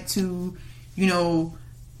patriotic to,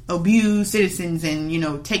 abuse citizens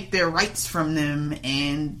and, take their rights from them,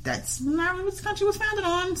 and that's not what this country was founded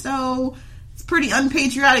on. So it's pretty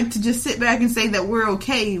unpatriotic to just sit back and say that we're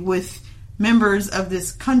okay with members of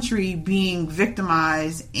this country being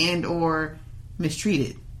victimized and or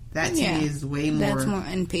mistreated. That to me is way more... That's more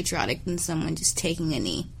unpatriotic than someone just taking a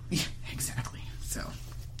knee. Yeah, exactly. So,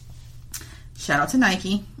 shout out to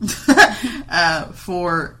Nike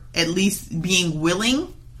for at least being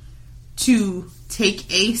willing to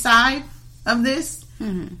take a side of this.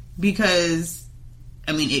 Mm-hmm. Because,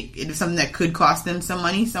 I mean, it is something that could cost them some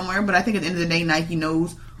money somewhere, but I think at the end of the day, Nike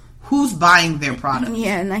knows who's buying their product.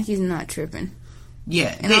 Yeah, Nike's not tripping.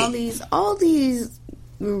 Yeah. And all these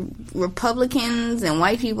Republicans and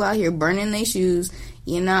white people out here burning their shoes,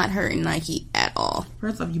 you're not hurting Nike at all.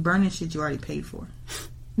 First off, you burning shit you already paid for.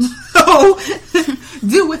 So,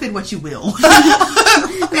 do with it what you will.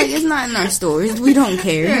 Like, it's not in our stores. We don't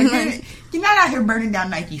care. You're not out here burning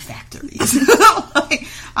down Nike factories. Like,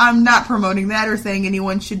 I'm not promoting that or saying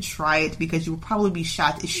anyone should try it, because you will probably be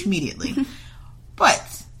shot immediately.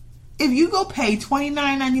 But if you go pay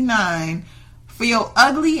 $29.99 for your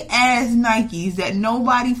ugly ass Nikes that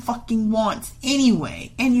nobody fucking wants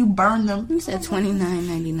anyway, and you burn them. You said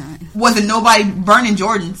 $29.99. Wasn't nobody burning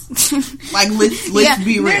Jordans? Like, let's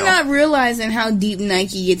be real. They're not realizing how deep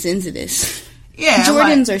Nike gets into this. Yeah,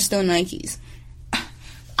 Jordans are still Nikes.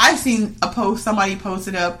 I've seen a post, somebody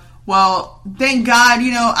posted up, well, thank God,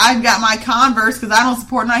 I've got my Converse because I don't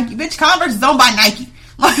support Nike. Bitch, Converse is owned by Nike.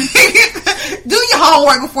 Like, do your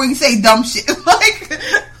homework before you say dumb shit. Like,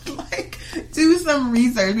 do some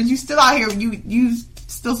research. But you still out here, you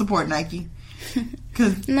still support Nike.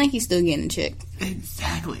 Cause Nike's still getting a check.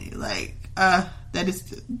 Exactly. Like,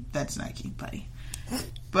 that's Nike, buddy.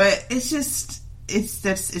 But it's just, it's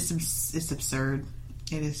absurd.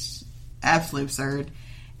 It is absolutely absurd.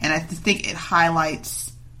 And I think it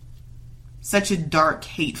highlights such a dark,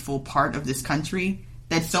 hateful part of this country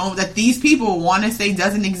that these people want to say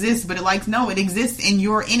doesn't exist, but no, it exists and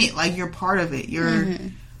you're in it. Like, you're part of it. You're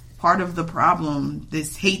part of the problem.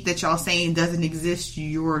 This hate that y'all saying doesn't exist,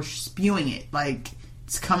 you're spewing it. Like,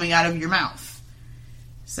 it's coming out of your mouth.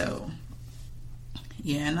 So,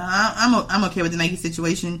 yeah, no, I'm okay with the Nike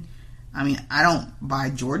situation. I mean, I don't buy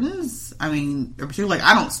Jordans. I mean, particularly,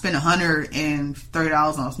 I don't spend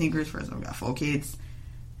 $130 on sneakers. First, I've got 4 kids.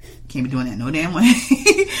 Can't be doing that no damn way.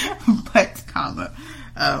 But,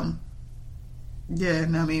 yeah,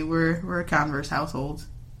 no, I mean, we're a Converse household.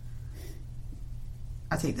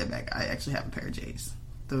 I take that back. I actually have a pair of J's.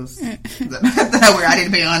 Those that where I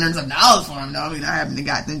didn't pay hundreds of dollars for them. No, I mean, I haven't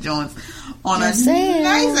got them joints on a nice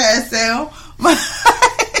ass sale. But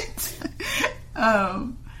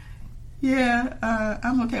yeah,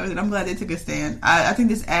 I'm okay with it. I'm glad they took a stand. I think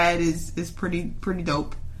this ad is pretty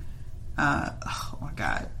dope. Oh my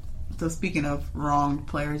god. So speaking of wronged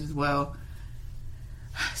players as well.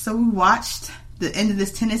 So we watched the end of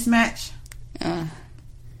this tennis match.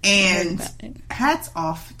 And hats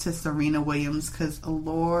off to Serena Williams, because,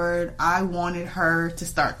 Lord, I wanted her to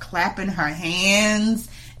start clapping her hands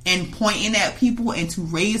and pointing at people and to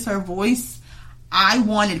raise her voice. I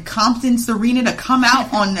wanted Compton Serena to come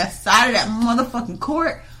out on the side of that motherfucking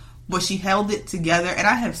court, but she held it together. And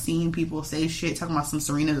I have seen people say shit talking about some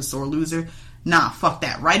Serena's a sore loser. Nah, fuck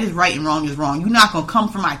that. Right is right and wrong is wrong. You're not gonna come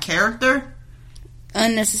for my character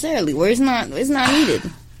unnecessarily, where it's not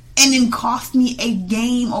needed. And then cost me a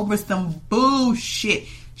game over some bullshit.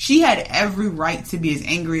 She had every right to be as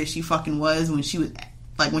angry as she fucking was when she was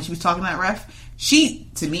talking to that ref. She,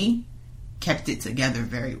 to me, kept it together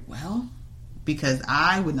very well, because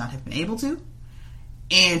I would not have been able to.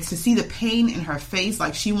 And to see the pain in her face,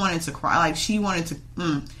 like she wanted to cry, like she wanted to,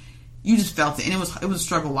 you just felt it. And it was a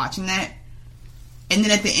struggle watching that. And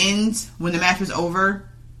then at the end, when the match was over,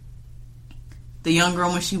 the young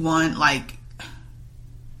girl, when she won, like,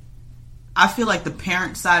 I feel like the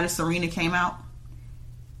parent side of Serena came out,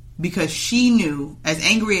 because she knew, as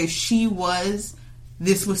angry as she was,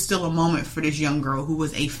 this was still a moment for this young girl who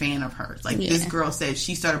was a fan of hers. Like, this girl said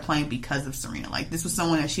she started playing because of Serena. Like, this was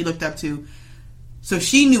someone that she looked up to. So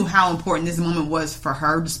she knew how important this moment was for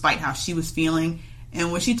her, despite how she was feeling.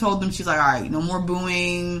 And when she told them, she's like, all right, no more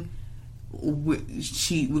booing. We're going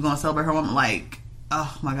to celebrate her moment. Like,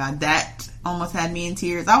 oh my God, that almost had me in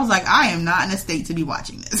tears. I was like, I am not in a state to be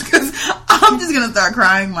watching this because I'm just going to start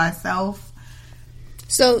crying myself.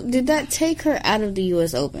 So, did that take her out of the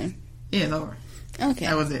U.S. Open? Yeah, it's over. Okay.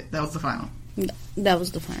 That was it. That was the final. That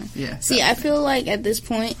was the final. Yeah. See, I feel like at this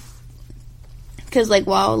point, because, like,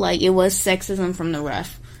 while, like, it was sexism from the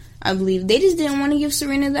ref, I believe they just didn't want to give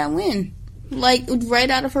Serena that win. Like, right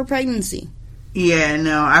out of her pregnancy. Yeah,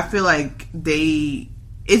 no, I feel like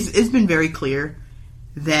it's been very clear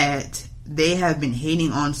that they have been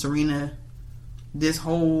hating on Serena this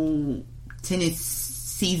whole tennis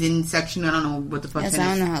season section. I don't know what the fuck. Yes,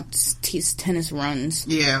 I don't know how tennis runs.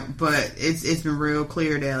 Yeah, but it's been real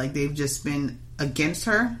clear that like they've just been against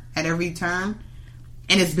her at every turn,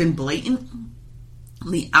 and it's been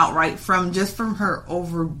blatantly outright from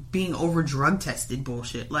her being over drug tested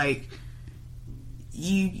bullshit. Like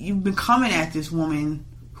you've been coming at this woman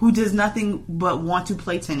who does nothing but want to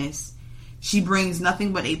play tennis. She brings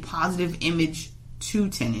nothing but a positive image to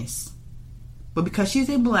tennis, but because she's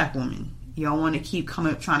a black woman, y'all want to keep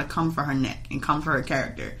trying to come for her neck and come for her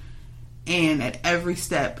character. And at every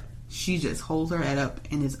step, she just holds her head up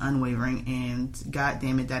and is unwavering. And God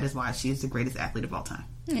damn it, that is why she is the greatest athlete of all time.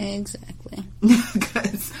 Yeah, exactly.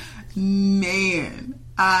 Because, man,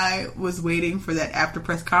 I was waiting for that after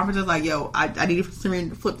press conference. I was like, yo, I needed Serena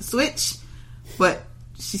to flip the switch. But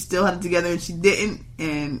she still had it together and she didn't.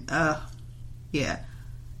 And, yeah.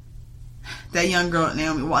 That young girl,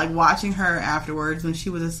 Naomi, like watching her afterwards when she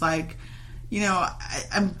was just like, you know,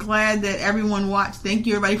 I'm glad that everyone watched. Thank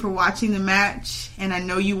you, everybody, for watching the match. And I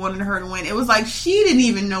know you wanted her to win. It was like she didn't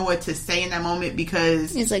even know what to say in that moment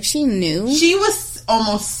because... It's like she knew. She was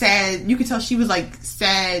almost sad. You could tell she was, like,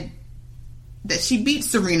 sad that she beat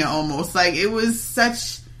Serena almost. Like, it was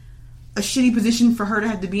such a shitty position for her to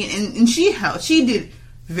have to be in. And she did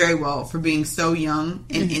very well for being so young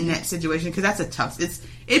and in that situation. Because that's a tough...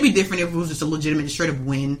 It'd be different if it was just a legitimate, straight-up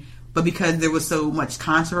win. But because there was so much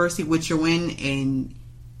controversy with your win, and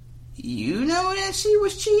you know that she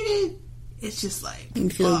was cheated, it's just like you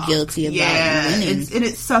feel guilty about winning.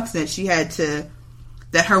 It sucks that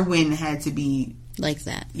that her win had to be like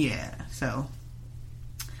that. Yeah. So,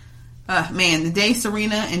 man, the day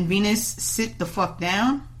Serena and Venus sit the fuck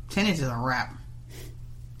down, tennis is a wrap.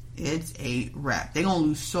 It's a wrap. They're gonna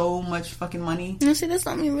lose so much fucking money. You know, see, that's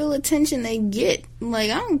the only real attention they get. Like,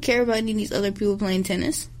 I don't care about any of these other people playing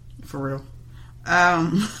tennis. For real.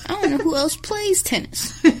 I don't know who else plays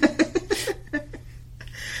tennis.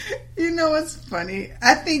 You know what's funny?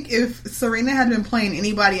 I think if Serena had been playing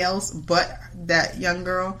anybody else but that young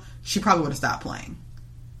girl, she probably would have stopped playing.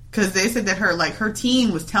 Because they said that her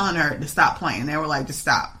team was telling her to stop playing. They were like, just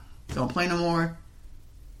stop. Don't play no more.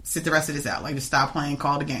 Sit the rest of this out. Like, just stop playing.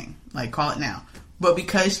 Call the game. Like, call it now. But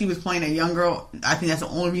because she was playing a young girl, I think that's the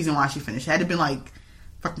only reason why she finished. Had it been like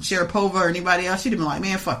fucking Sharapova or anybody else, she'd have been like,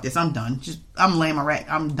 man, fuck this, I'm done. I'm laying my rack,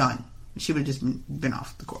 I'm done. She would have just been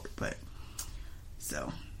off the court. But,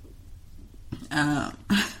 so,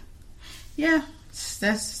 yeah,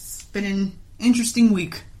 that's been an interesting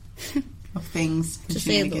week of things. To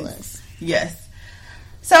say the least. Yes.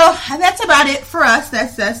 So, that's about it for us.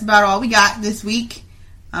 That's about all we got this week.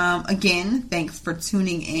 Again, thanks for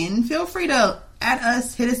tuning in. Feel free to add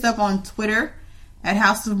us, hit us up on Twitter at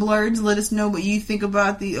House of Blurs. Let us know what you think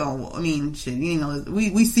about we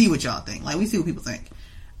see what y'all think. Like, we see what people think.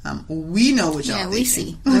 We know what y'all think. Yeah, we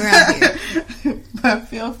see. We're out here. But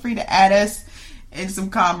feel free to add us in some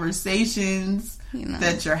conversations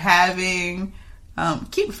that you're having.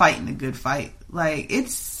 Keep fighting a good fight. Like,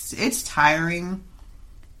 it's tiring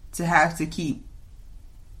to have to keep...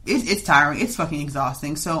 It's tiring. It's fucking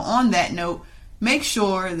exhausting. So on that note, make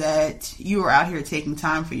sure that you are out here taking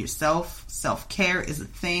time for yourself. Self-care is a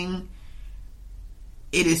thing.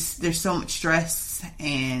 There's so much stress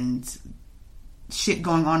and shit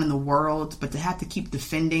going on in the world, but to have to keep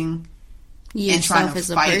defending and trying to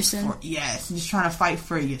fight just trying to fight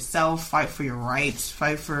for yourself, fight for your rights,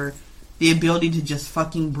 fight for the ability to just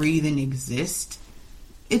fucking breathe and exist.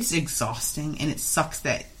 It's exhausting, and it sucks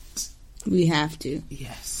that we have to.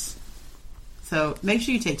 Yes. So make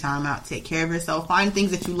sure you take time out, take care of yourself, find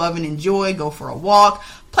things that you love and enjoy, go for a walk,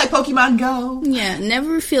 play Pokemon Go. Yeah,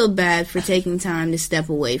 never feel bad for taking time to step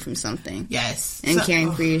away from something. Yes. And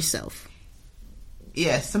caring for yourself.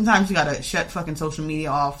 Yes, sometimes you gotta shut fucking social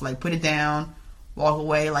media off, like put it down, walk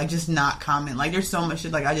away, like just not comment. Like there's so much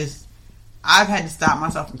shit, like I've had to stop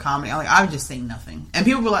myself from commenting. Like I would just say nothing. And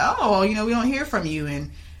people were like, oh, well, we don't hear from you,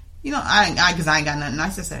 and because I ain't got nothing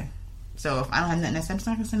nice to say. So if I don't have nothing to say, I'm just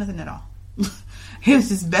not going to say nothing at all. it was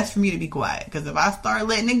just best for me to be quiet. Because if I start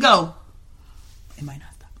letting it go, it might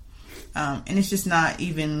not stop. And it's just not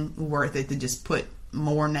even worth it to just put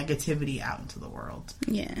more negativity out into the world.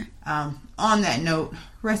 Yeah. On that note,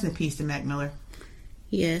 rest in peace to Mac Miller.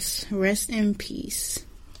 Yes, rest in peace,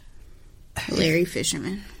 Larry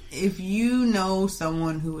Fisherman. If you know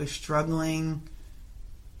someone who is struggling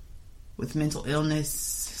with mental illness,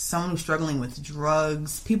 someone who's struggling with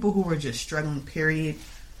drugs, people who are just struggling, period,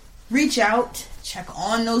 reach out, check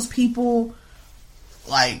on those people.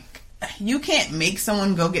 Like, you can't make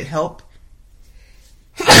someone go get help.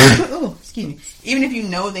 Oh, excuse me. Even if you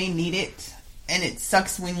know they need it, and it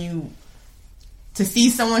sucks when to see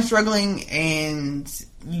someone struggling and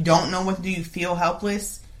you don't know what to do, you feel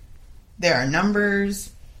helpless. There are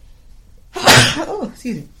numbers. Oh,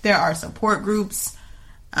 excuse me. There are support groups.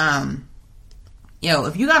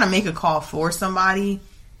 If you gotta make a call for somebody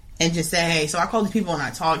and just say, hey, so I called these people and I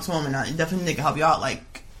talked to them and I definitely think I can help you out,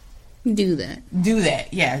 like, do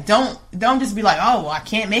that. Yeah. Don't just be like, oh, well, I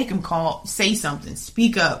can't make them call. Say something.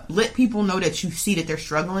 Speak up. Let people know that you see that they're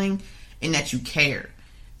struggling and that you care.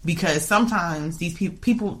 Because sometimes these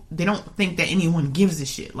people, they don't think that anyone gives a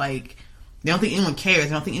shit. Like, they don't think anyone cares. They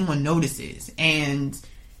don't think anyone notices. And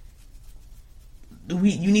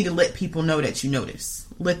you need to let people know that you notice.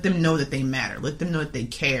 Let them know that they matter. Let them know that they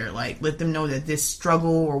care. Like, let them know that this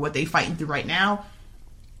struggle or what they fighting through right now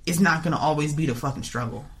is not going to always be the fucking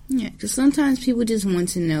struggle. Yeah, because sometimes people just want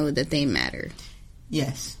to know that they matter.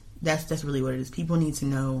 Yes, that's really what it is. People need to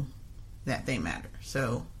know that they matter.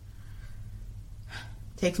 So,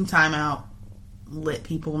 take some time out. Let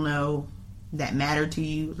people know that matter to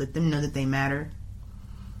you. Let them know that they matter.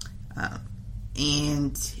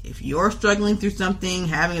 And if you're struggling through something,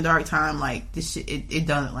 having a dark time, like, this shit, it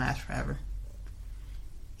doesn't last forever.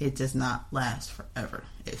 It does not last forever.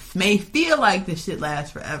 It may feel like this shit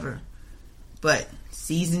lasts forever, but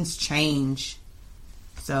seasons change.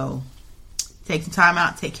 So, take some time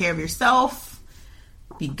out. Take care of yourself.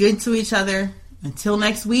 Be good to each other. Until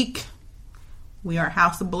next week, we are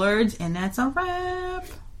House of Blurs, and that's alright.